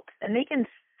adults, and they can,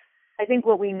 I think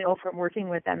what we know from working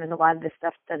with them, and a lot of this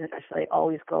stuff doesn't necessarily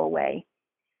always go away.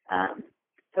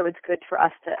 So it's good for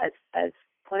us to, as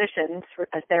clinicians,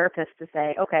 as therapists, to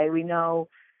say, okay, we know,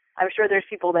 I'm sure there's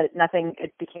people that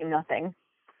it became nothing.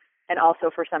 And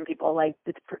also for some people,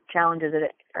 the challenges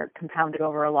that are compounded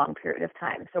over a long period of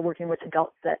time. So working with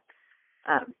adults that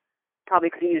probably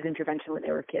could have used intervention when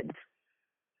they were kids.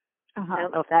 I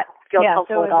don't know if that feels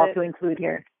helpful at all to include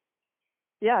here.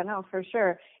 Yeah, no, for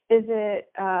sure. Is it,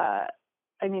 a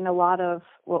lot of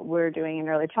what we're doing in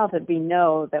early childhood, we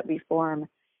know that we form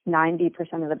 90%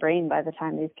 of the brain by the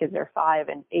time these kids are 5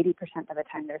 and 80% by the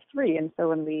time they're 3. And so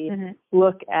when we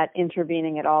look at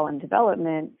intervening at all in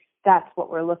development, that's what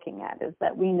we're looking at, is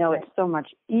that we know it's so much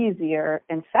easier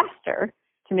and faster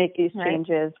to make these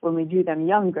changes when we do them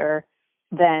younger.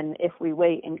 than if we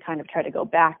wait and kind of try to go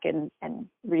back and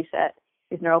reset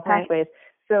these neural pathways.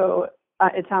 So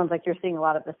it sounds like you're seeing a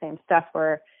lot of the same stuff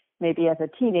where maybe as a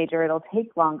teenager it'll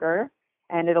take longer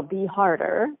and it'll be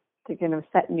harder to kind of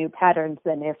set new patterns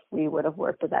than if we would have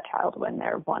worked with that child when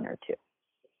they're 1 or 2.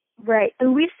 Right.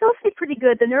 And we still see pretty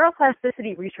good. The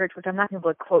neuroplasticity research, which I'm not going to be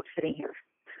able to quote sitting here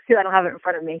because I don't have it in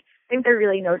front of me, I think they're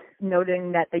really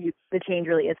noting that the change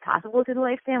really is possible through the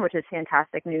lifespan, which is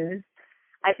fantastic news.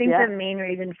 I think the main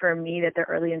reason for me that the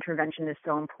early intervention is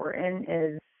so important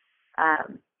is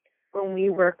when we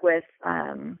work with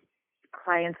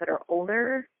clients that are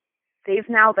older, they've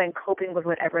now been coping with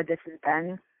whatever this has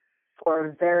been for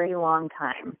a very long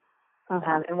time.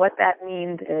 And what that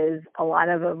means is a lot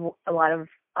of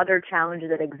other challenges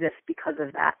that exist because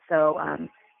of that. So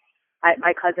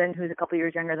my cousin, who's a couple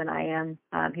years younger than I am,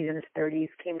 he's in his 30s,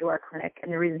 came to our clinic.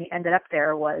 And the reason he ended up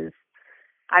there was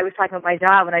I was talking about my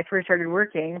job when I first started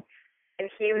working. And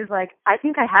he was like, I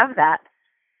think I have that.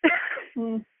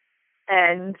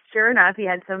 And sure enough, he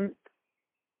had some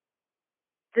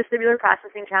vestibular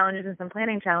processing challenges and some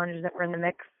planning challenges that were in the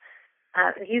mix.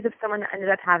 And he's someone that ended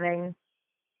up having,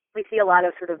 we see a lot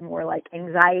of sort of more like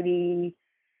anxiety,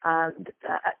 not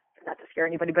to scare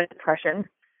anybody, but depression.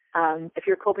 If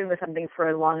you're coping with something for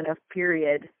a long enough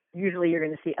period, usually you're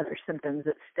going to see other symptoms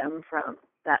that stem from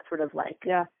that sort of like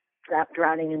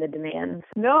drowning in the demands.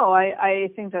 No, I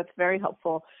think that's very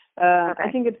helpful. I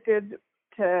think it's good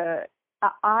to,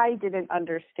 I didn't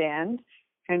understand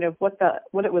kind of what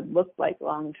it would look like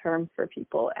long term for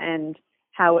people and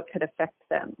how it could affect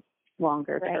them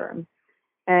longer term.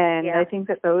 And I think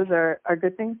that those are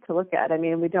good things to look at. I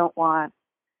mean, we don't want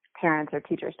parents or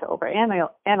teachers to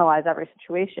overanalyze every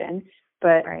situation,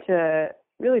 but to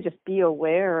really just be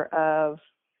aware of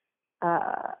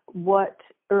what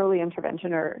early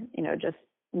intervention, or, you know, just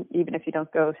even if you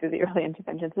don't go through the early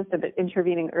intervention system, but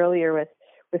intervening earlier with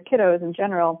kiddos in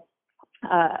general,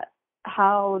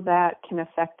 how that can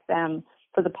affect them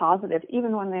for the positive,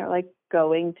 even when they're like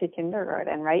going to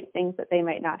kindergarten, right? Things that they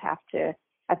might not have to,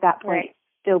 at that point,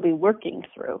 still be working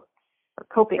through or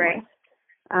coping with.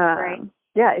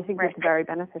 Yeah, I think it's very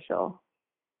beneficial.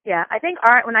 Yeah, I think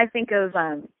when I think of,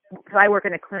 because I work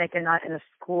in a clinic and not in a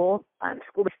school,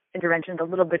 school intervention is a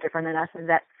little bit different than us, is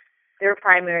that their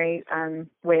primary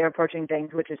way of approaching things,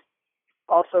 which is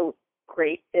also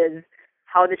great, is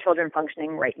how are the children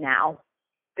functioning right now?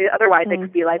 Otherwise, they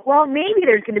could be like, well, maybe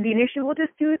there's going to be an issue. We'll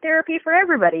just do therapy for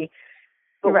everybody.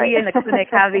 But we in the clinic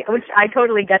have which I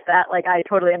totally get that. Like, I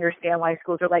totally understand why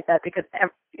schools are like that, because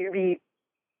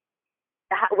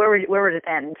where would it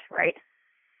end, right?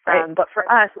 But for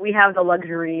us, we have the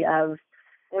luxury of,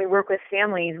 when we work with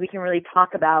families, we can really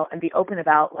talk about and be open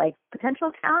about like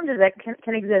potential challenges that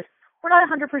can exist. We're not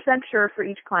 100% sure for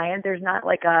each client. There's not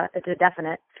like it's a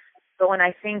definite. But when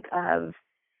I think of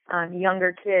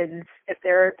younger kids, if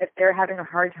they're having a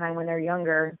hard time when they're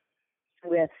younger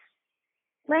with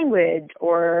language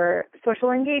or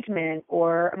social engagement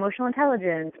or emotional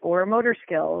intelligence or motor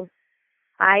skills,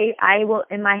 I will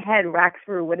in my head rack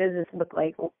through, what does this look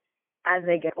like as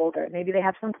they get older? Maybe they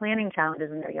have some planning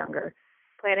challenges when they're younger.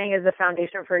 Planning is the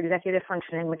foundation for executive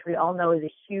functioning, which we all know is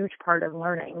a huge part of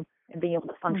learning and being able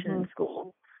to function in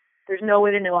school. There's no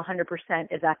way to know 100%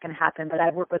 is that going to happen, but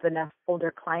I've worked with enough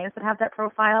older clients that have that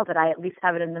profile that I at least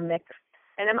have it in the mix.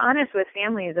 And I'm honest with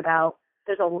families about,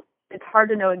 it's hard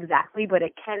to know exactly, but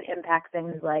it can impact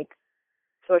things like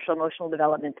social emotional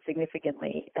development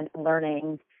significantly, and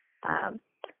learning,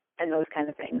 and those kind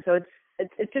of things. So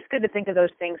it's just good to think of those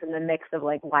things in the mix of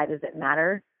like, why does it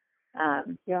matter?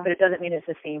 But it doesn't mean it's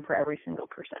the same for every single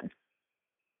person.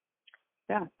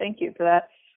 Yeah, thank you for that.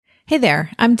 Hey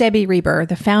there, I'm Debbie Reber,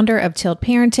 the founder of Tilt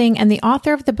Parenting and the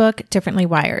author of the book Differently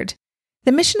Wired.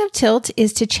 The mission of Tilt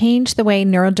is to change the way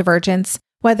neurodivergence,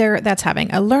 whether that's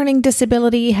having a learning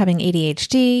disability, having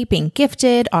ADHD, being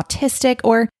gifted, autistic,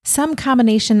 or some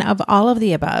combination of all of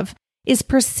the above, is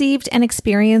perceived and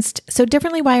experienced so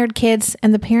differently wired kids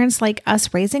and the parents like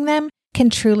us raising them can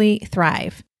truly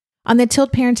thrive. On the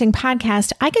Tilt Parenting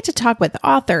podcast, I get to talk with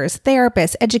authors,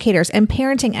 therapists, educators, and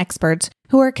parenting experts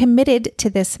who are committed to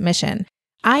this mission.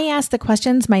 I ask the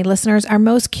questions my listeners are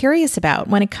most curious about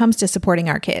when it comes to supporting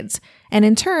our kids. And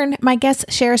in turn, my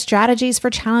guests share strategies for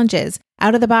challenges,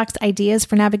 out-of-the-box ideas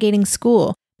for navigating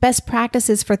school, best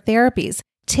practices for therapies,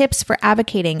 tips for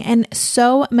advocating, and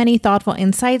so many thoughtful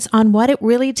insights on what it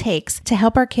really takes to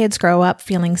help our kids grow up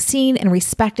feeling seen and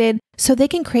respected so they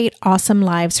can create awesome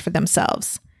lives for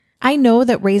themselves. I know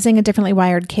that raising a differently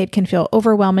wired kid can feel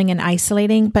overwhelming and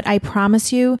isolating, but I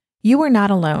promise you, you are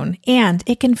not alone, and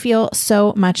it can feel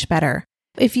so much better.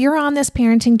 If you're on this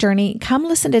parenting journey, come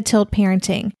listen to Tilt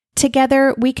Parenting.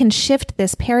 Together, we can shift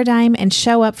this paradigm and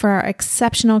show up for our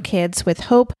exceptional kids with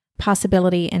hope,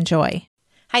 possibility, and joy.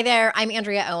 Hi there, I'm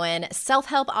Andrea Owen,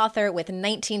 self-help author with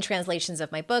 19 translations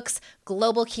of my books,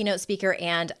 global keynote speaker,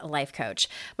 and life coach.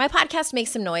 My podcast, Make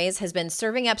Some Noise, has been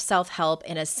serving up self-help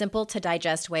in a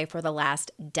simple-to-digest way for the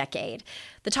last decade.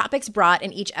 The topics brought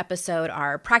in each episode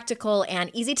are practical and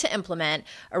easy to implement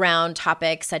around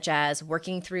topics such as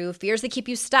working through fears that keep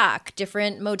you stuck,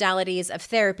 different modalities of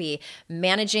therapy,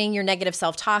 managing your negative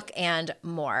self-talk, and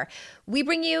more. We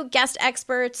bring you guest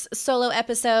experts, solo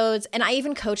episodes, and I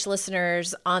even coach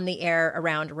listeners on the air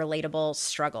around relatable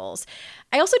struggles.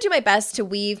 I also do my best to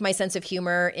weave my sense of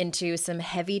humor into some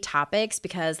heavy topics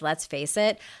because, let's face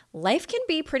it, life can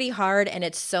be pretty hard, and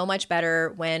it's so much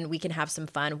better when we can have some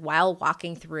fun while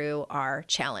walking through our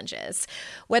challenges.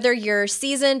 Whether you're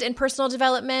seasoned in personal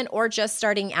development or just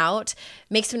starting out,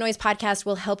 Make Some Noise podcast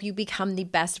will help you become the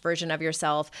best version of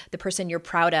yourself, the person you're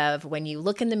proud of when you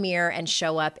look in the mirror and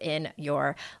show up in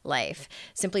your life.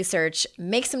 Simply search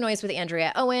Make Some Noise with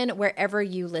Andrea Owen wherever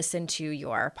you listen to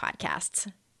your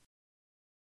podcasts.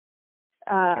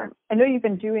 I know you've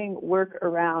been doing work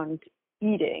around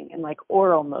eating and like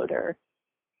oral motor.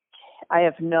 I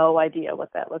have no idea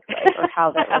what that looks like or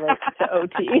how that relates to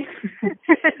OT.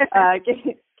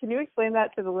 Can you explain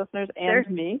that to the listeners and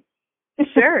Sure. me?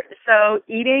 Sure. So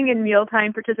eating and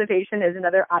mealtime participation is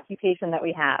another occupation that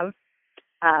we have.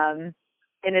 And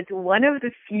it's one of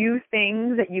the few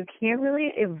things that you can't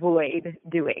really avoid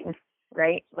doing,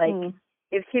 right? Like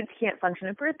if kids can't function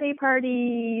at birthday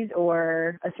parties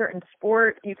or a certain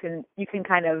sport, you can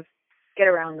kind of get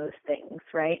around those things,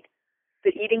 right?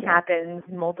 But eating happens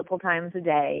multiple times a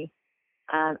day.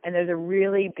 And there's a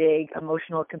really big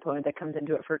emotional component that comes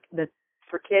into it for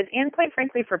kids and quite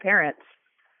frankly for parents.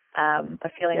 A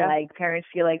feeling like parents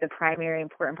feel like the primary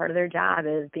important part of their job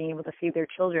is being able to feed their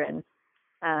children.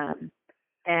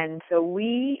 And so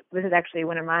this is actually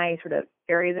one of my sort of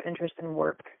areas of interest in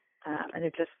work.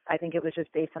 And I think it was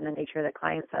just based on the nature of the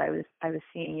clients that I was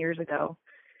seeing years ago.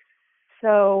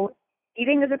 So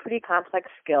eating is a pretty complex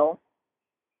skill.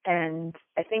 And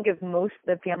I think of most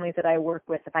of the families that I work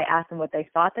with, if I ask them what they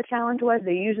thought the challenge was,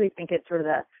 they usually think it's sort of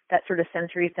that sort of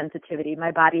sensory sensitivity. My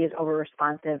body is over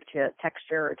responsive to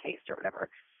texture or taste or whatever,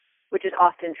 which is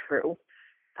often true.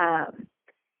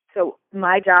 So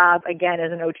my job, again,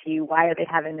 as an OT, why are they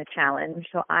having the challenge?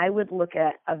 So I would look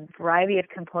at a variety of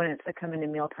components that come into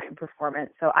mealtime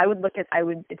performance. So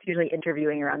it's usually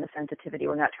interviewing around the sensitivity.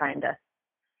 We're not trying to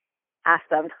ask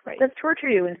them, let's torture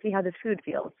you and see how this food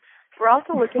feels. We're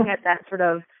also looking at that sort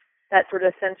of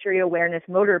sensory awareness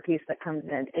motor piece that comes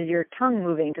in. Is your tongue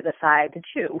moving to the side to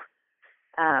chew?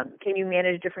 Can you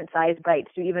manage different size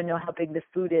bites? Do you even know how big the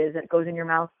food is that goes in your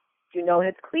mouth? Do you know when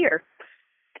it's clear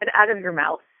and out of your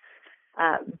mouth?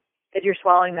 Is your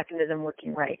swallowing mechanism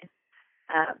working right?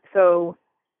 So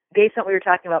based on what we were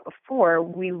talking about before,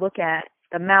 we look at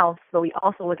the mouth, but we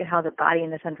also look at how the body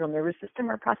and the central nervous system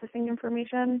are processing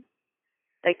information.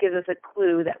 That gives us a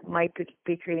clue that might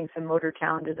be creating some motor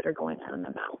challenges that are going on in the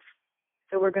mouth.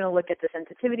 So we're going to look at the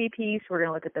sensitivity piece. We're going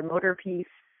to look at the motor piece.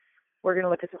 We're going to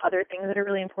look at some other things that are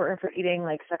really important for eating,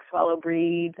 like suck, swallow,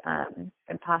 breathe, and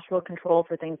postural control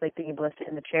for things like being able to sit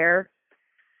in the chair.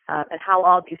 And how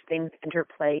all these things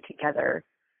interplay together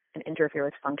and interfere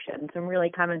with function. Some really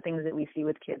common things that we see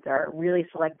with kids are really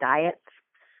select diets,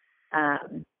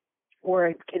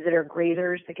 or kids that are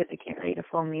grazers, the kids that can't eat a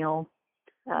full meal.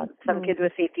 Some kids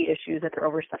with safety issues that they're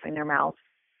overstuffing their mouth,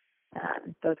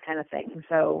 those kind of things.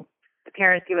 So the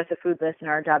parents give us a food list, and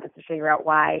our job is to figure out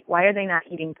why are they not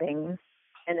eating things,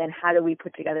 and then how do we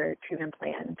put together a treatment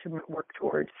plan to work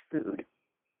towards food.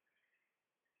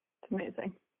 It's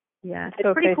amazing. Yeah, it's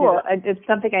so pretty crazy. cool. It's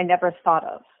something I never thought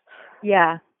of.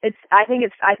 Yeah, I think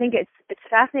it's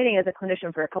fascinating as a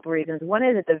clinician for a couple of reasons. One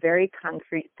is it's a very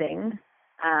concrete thing,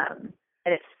 and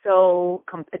it's so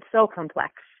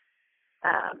complex.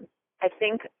 I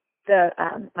think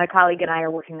my colleague and I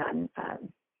are working on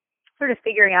sort of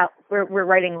figuring out. We're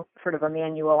writing sort of a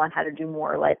manual on how to do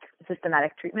more like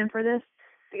systematic treatment for this.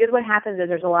 Because what happens is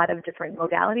there's a lot of different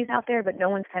modalities out there, but no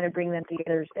one's kind of bringing them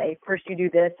together to say, first you do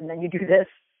this and then you do this.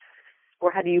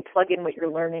 Or how do you plug in what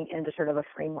you're learning into sort of a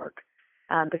framework?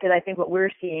 Because I think what we're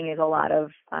seeing is a lot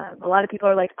of people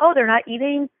are like, oh, they're not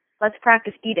eating, let's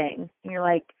practice eating. And you're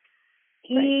like,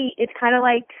 it's kind of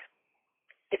like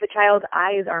if a child's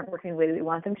eyes aren't working the way that we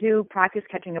want them to, practice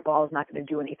catching a ball is not going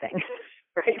to do anything,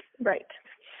 right? Right.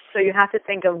 So you have to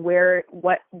think of what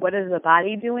is the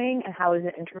body doing and how is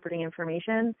it interpreting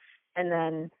information, and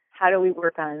then how do we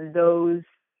work on those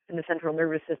in the central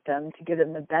nervous system to give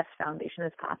them the best foundation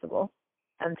as possible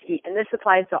to eat. And this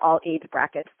applies to all age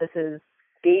brackets. This is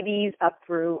babies up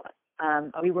through,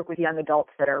 we work with young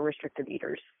adults that are restrictive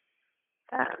eaters.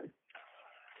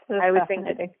 I would think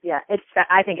that,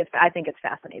 I think it's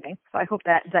fascinating. So I hope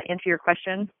does that answer your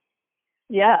question?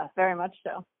 Yeah, very much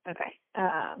so. Okay.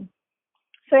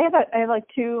 So I have like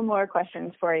two more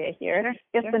questions for you here.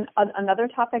 Sure. Another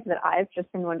topic that I've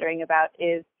just been wondering about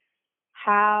is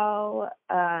how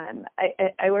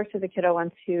I worked with a kiddo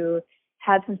once who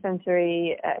had some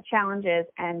sensory challenges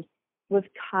and was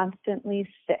constantly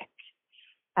sick.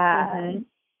 I'm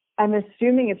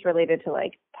assuming it's related to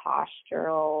like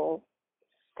postural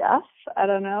stuff. I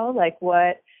don't know, like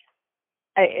what.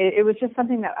 It was just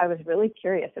something that I was really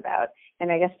curious about,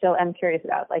 and I guess still am curious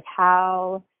about. Like,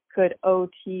 how could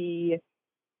OT,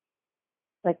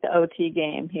 like the OT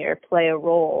game here, play a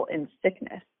role in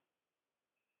sickness?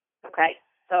 Okay,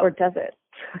 so or does it?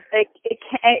 It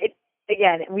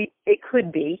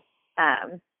could be.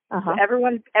 So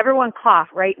everyone cough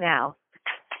right now.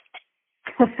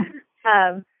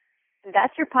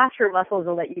 That's your postural muscles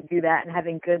will let you do that, and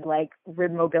having good like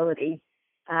rib mobility.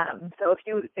 So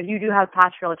if you do have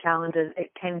postural challenges,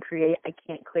 it can create I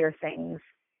can't clear things,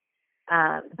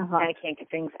 and I can't get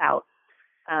things out.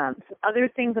 Some other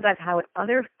things that I've had with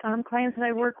other clients that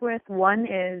I work with, one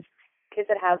is kids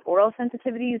that have oral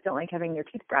sensitivities don't like having their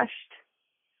teeth brushed,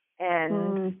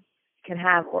 and can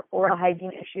have oral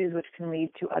hygiene issues, which can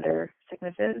lead to other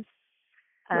sicknesses.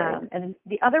 And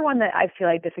the other one that I feel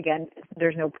like this again,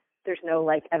 there's no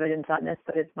like evidence on this,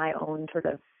 but it's my own sort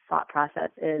of thought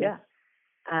process is. Yeah.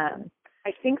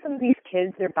 I think some of these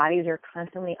kids, their bodies are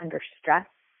constantly under stress.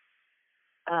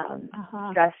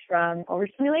 Stress from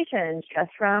overstimulation, stress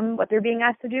from what they're being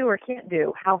asked to do or can't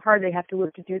do, how hard they have to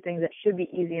work to do things that should be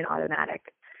easy and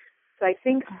automatic. So I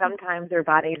think sometimes their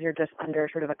bodies are just under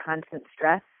sort of a constant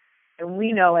stress. And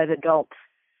we know as adults,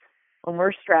 when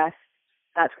we're stressed,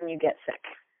 that's when you get sick.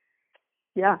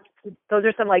 Yeah. Those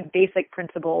are some like basic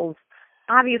principles.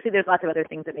 Obviously, there's lots of other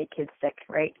things that make kids sick,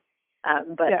 right?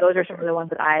 But those are some of the ones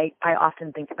that I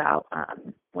often think about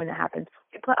when it happens.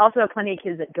 I also have plenty of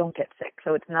kids that don't get sick,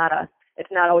 so it's not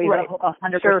always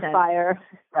 100% surefire.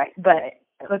 Right. But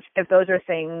if those are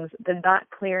things, the not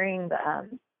clearing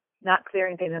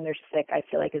things when they're sick, I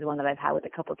feel like is one that I've had with a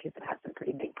couple of kids that have some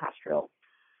pretty big postural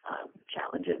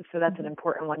challenges. So that's an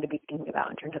important one to be thinking about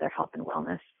in terms of their health and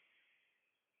wellness.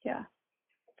 Yeah.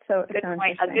 So a good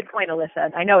point,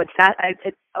 Alyssa. I know it's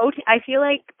OT. I feel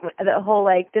like the whole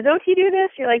like, does OT do this?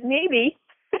 You're like, maybe.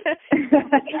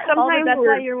 Sometimes that's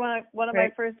why you're one of my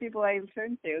first people I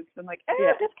turn to, because I'm like,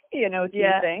 this could be an OT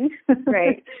thing.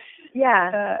 Right.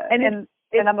 Yeah. And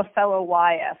I'm a fellow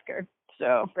why asker.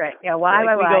 So right. Yeah. Why?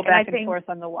 We go back and forth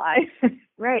on the why.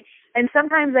 Right. And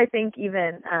sometimes I think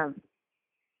even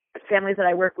families that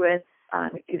I work with,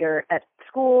 either at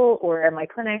school or at my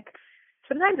clinic,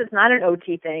 sometimes it's not an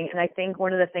OT thing, and I think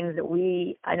one of the things that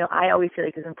I always feel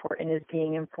like is important is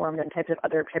being informed on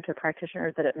other types of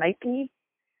practitioners that it might be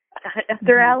up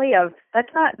their alley of,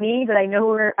 that's not me, but I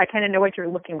kind of know what you're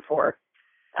looking for,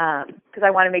 because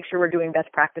I want to make sure we're doing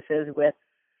best practices with,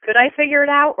 could I figure it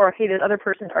out, or hey, this other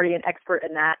person's already an expert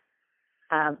in that,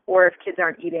 or if kids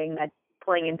aren't eating, that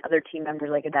pulling in other team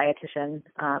members like a dietitian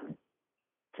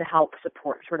to help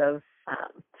support sort of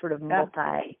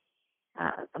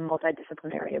a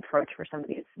multidisciplinary approach for some of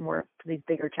these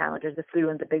bigger challenges. The food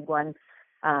one's a big one.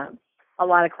 A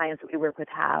lot of clients that we work with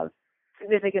have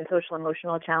significant social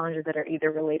emotional challenges that are either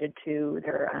related to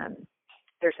their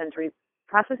sensory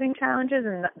processing challenges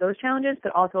and those challenges,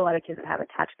 but also a lot of kids that have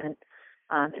attachment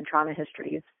and trauma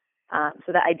histories.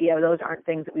 So the idea of those aren't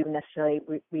things that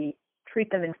we treat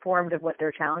them informed of what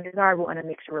their challenges are. We want to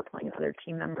make sure we're pulling in other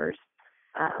team members.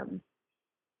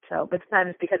 But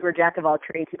sometimes because we're jack of all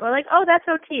trades, people are like, oh, that's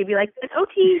OT. Be like, it's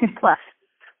OT plus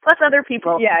other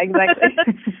people. Yeah, exactly.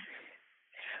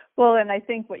 Well, and I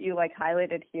think what you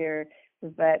highlighted here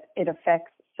is that it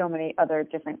affects so many other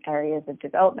different areas of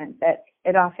development that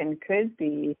it often could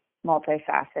be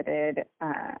multifaceted.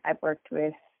 I've worked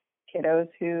with kiddos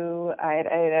who I had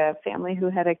a family who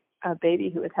had a baby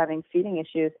who was having feeding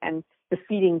issues, and the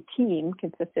feeding team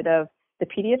consisted of the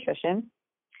pediatrician,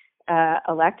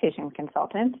 a lactation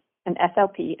consultant, an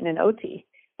SLP, and an OT.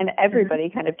 And everybody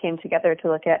kind of came together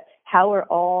to look at how are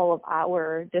all of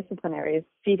our disciplinaries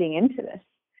feeding into this.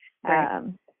 Right.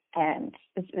 And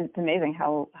it's amazing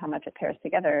how much it pairs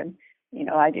together. And,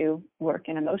 I do work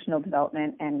in emotional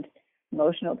development, and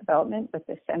emotional development with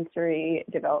the sensory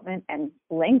development and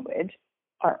language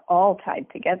are all tied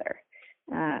together.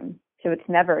 So it's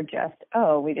never just,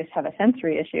 we just have a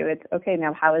sensory issue. It's, okay,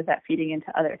 now how is that feeding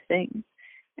into other things?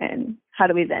 And how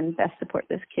do we then best support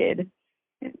this kid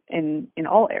in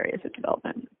all areas of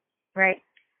development? Right,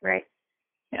 right.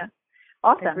 Yeah.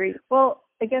 Awesome. Agreed. Well,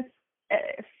 I guess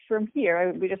from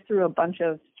here, we just threw a bunch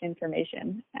of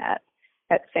information at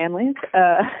families.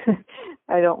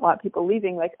 I don't want people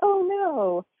leaving like,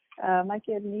 oh no, my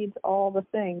kid needs all the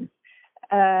things.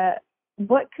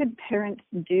 What could parents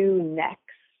do next?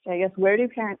 I guess, where do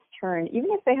parents turn, even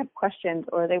if they have questions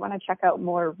or they want to check out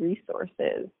more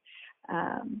resources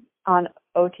on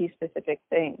OT-specific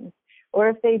things? Or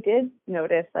if they did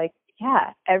notice, like,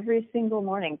 yeah, every single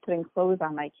morning putting clothes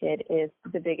on my kid is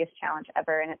the biggest challenge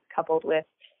ever, and it's coupled with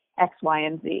X, Y,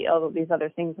 and Z, all of these other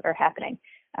things that are happening,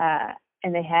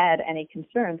 and they had any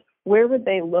concerns, where would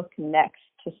they look next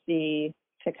to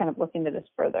kind of look into this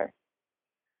further?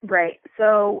 Right.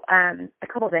 So a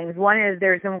couple things. One is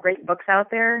there's some great books out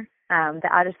there. The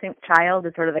Out of Sync Child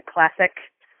is sort of the classic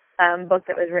book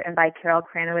that was written by Carol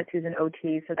Kranowitz, who's an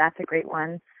OT, so that's a great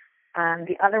one.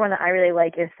 The other one that I really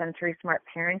like is Sensory Smart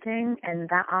Parenting, and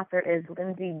that author is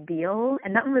Lindsay Beal,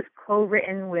 and that one was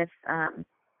co-written with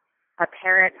a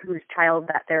parent whose child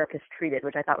that therapist treated,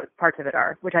 which I thought was parts of it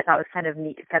are, which I thought was kind of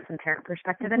neat. It's got some parent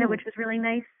perspective in it, which was really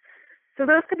nice. So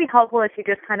those could be helpful if you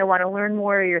just kind of want to learn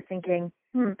more, or you're thinking,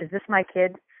 is this my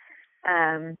kid?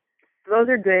 Those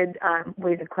are good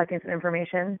ways of collecting some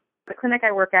information. The clinic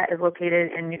I work at is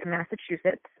located in Newton,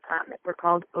 Massachusetts. We're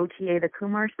called OTA the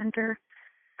Kumar Center.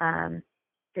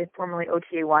 It's formerly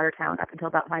OTA Watertown up until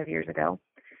about 5 years ago.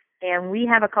 And we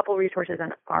have a couple resources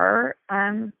on our,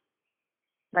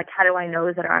 like how do I know,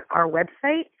 is that on our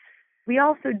website. We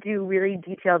also do really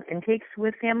detailed intakes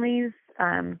with families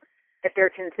if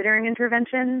they're considering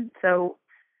intervention. So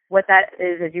what that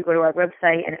is you go to our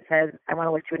website and it says, I want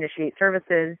to look to initiate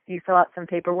services. You fill out some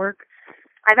paperwork.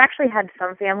 I've actually had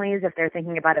some families, if they're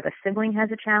thinking about if a sibling has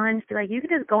a challenge, be like, you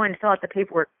can just go in and fill out the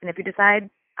paperwork. And if you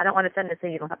decide, I don't want to send this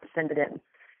in, you don't have to send it in.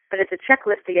 But it's a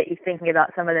checklist to get you thinking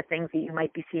about some of the things that you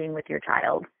might be seeing with your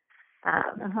child.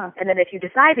 And then if you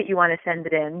decide that you want to send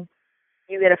it in,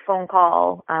 you get a phone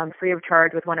call free of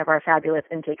charge with one of our fabulous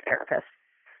intake therapists.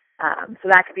 So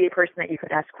that could be a person that you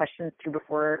could ask questions to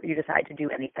before you decide to do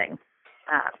anything.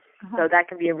 So that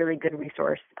can be a really good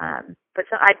resource. But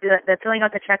so I do the filling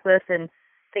out the checklist and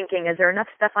thinking, is there enough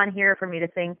stuff on here for me to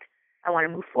think I want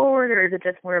to move forward, or is it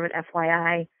just more of an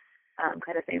FYI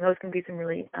kind of thing? Those can be some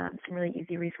really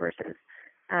easy resources.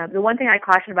 The one thing I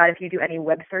caution about if you do any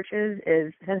web searches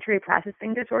is sensory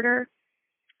processing disorder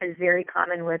is very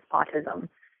common with autism.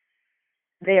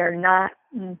 They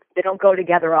don't go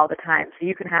together all the time. So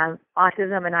you can have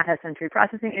autism and not have sensory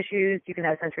processing issues. You can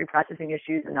have sensory processing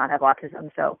issues and not have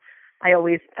autism. So I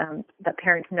always, that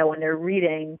parents know when they're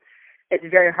reading, it's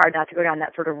very hard not to go down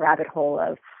that sort of rabbit hole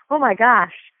of, oh my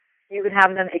gosh, you could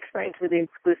have them experience really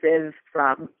exclusive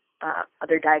from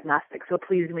other diagnostics. So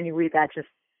please, when you read that, just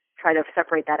try to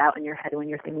separate that out in your head when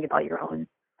you're thinking about your own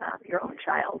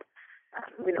child.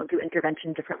 We don't do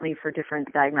intervention differently for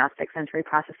different diagnostics. Sensory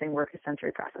processing work is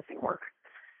sensory processing work.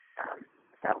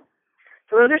 So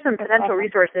those are some potential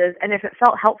resources. And if it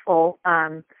felt helpful,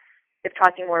 if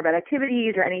talking more about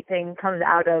activities or anything comes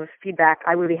out of feedback,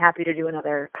 I would be happy to do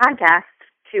another podcast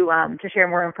to share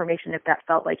more information if that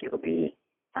felt like it would be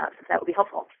that would be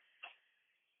helpful.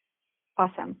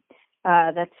 Awesome.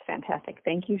 That's fantastic.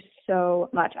 Thank you so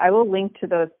much. I will link to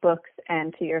those books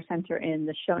and to your center in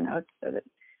the show notes so that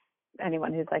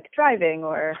anyone who's like driving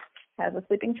or has a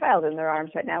sleeping child in their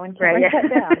arms right now and can't write that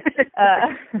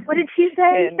down. What did she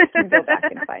say? And can go back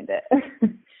and find it.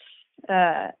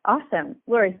 Awesome.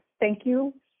 Lori, thank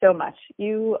you so much.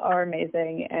 You are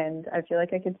amazing, and I feel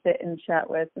like I could sit and chat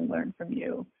with and learn from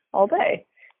you all day.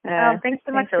 Thanks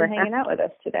so much for hanging out with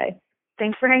us today.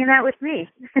 Thanks for hanging out with me.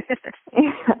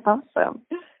 Awesome.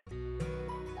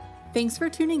 Thanks for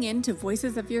tuning in to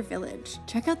Voices of Your Village.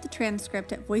 Check out the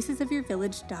transcript at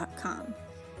voicesofyourvillage.com.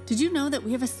 Did you know that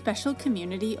we have a special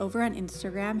community over on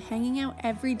Instagram hanging out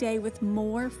every day with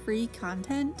more free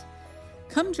content?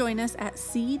 Come join us at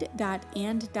seed.and.so,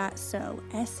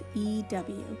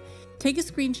 S-E-W. Take a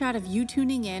screenshot of you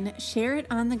tuning in, share it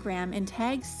on the gram, and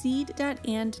tag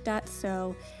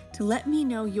seed.and.so to let me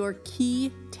know your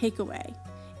key takeaway.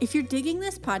 If you're digging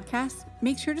this podcast,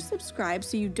 make sure to subscribe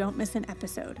so you don't miss an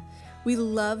episode. We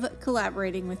love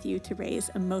collaborating with you to raise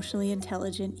emotionally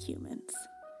intelligent humans.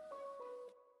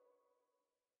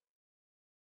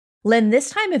 Lynn,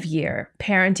 this time of year,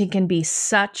 parenting can be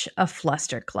such a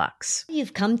flusterclux.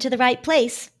 You've come to the right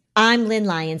place. I'm Lynn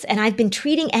Lyons, and I've been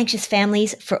treating anxious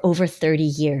families for over 30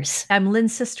 years. I'm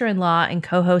Lynn's sister-in-law and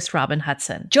co-host Robin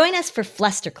Hudson. Join us for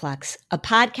Flusterclux, a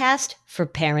podcast for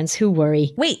parents who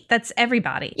worry. Wait, that's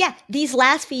everybody. Yeah, these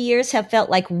last few years have felt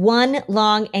like one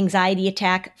long anxiety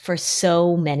attack for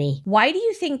so many. Why do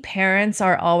you think parents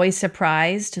are always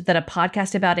surprised that a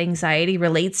podcast about anxiety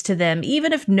relates to them,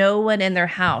 even if no one in their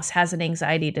house has an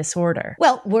anxiety disorder?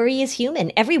 Well, worry is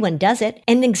human. Everyone does it,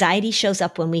 and anxiety shows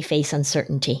up when we face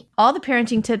uncertainty. All the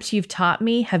parenting tips you've taught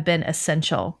me have been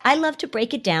essential. I love to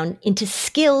break it down into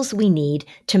skills we need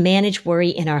to manage worry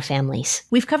in our families.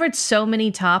 We've covered so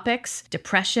many topics: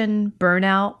 depression,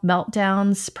 burnout,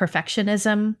 meltdowns,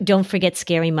 perfectionism. Don't forget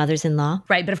scary mothers-in-law.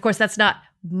 Right, but of course that's not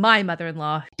my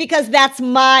mother-in-law. Because that's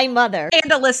my mother.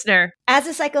 And a listener. As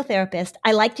a psychotherapist,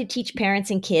 I like to teach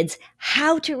parents and kids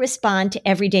how to respond to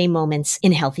everyday moments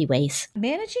in healthy ways.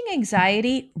 Managing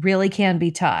anxiety really can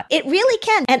be taught. It really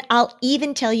can, and I'll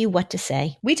even tell you what to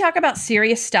say. We talk about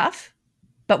serious stuff,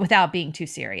 but without being too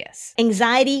serious.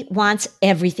 Anxiety wants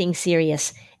everything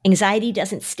serious. Anxiety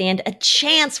doesn't stand a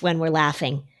chance when we're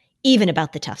laughing, even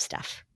about the tough stuff.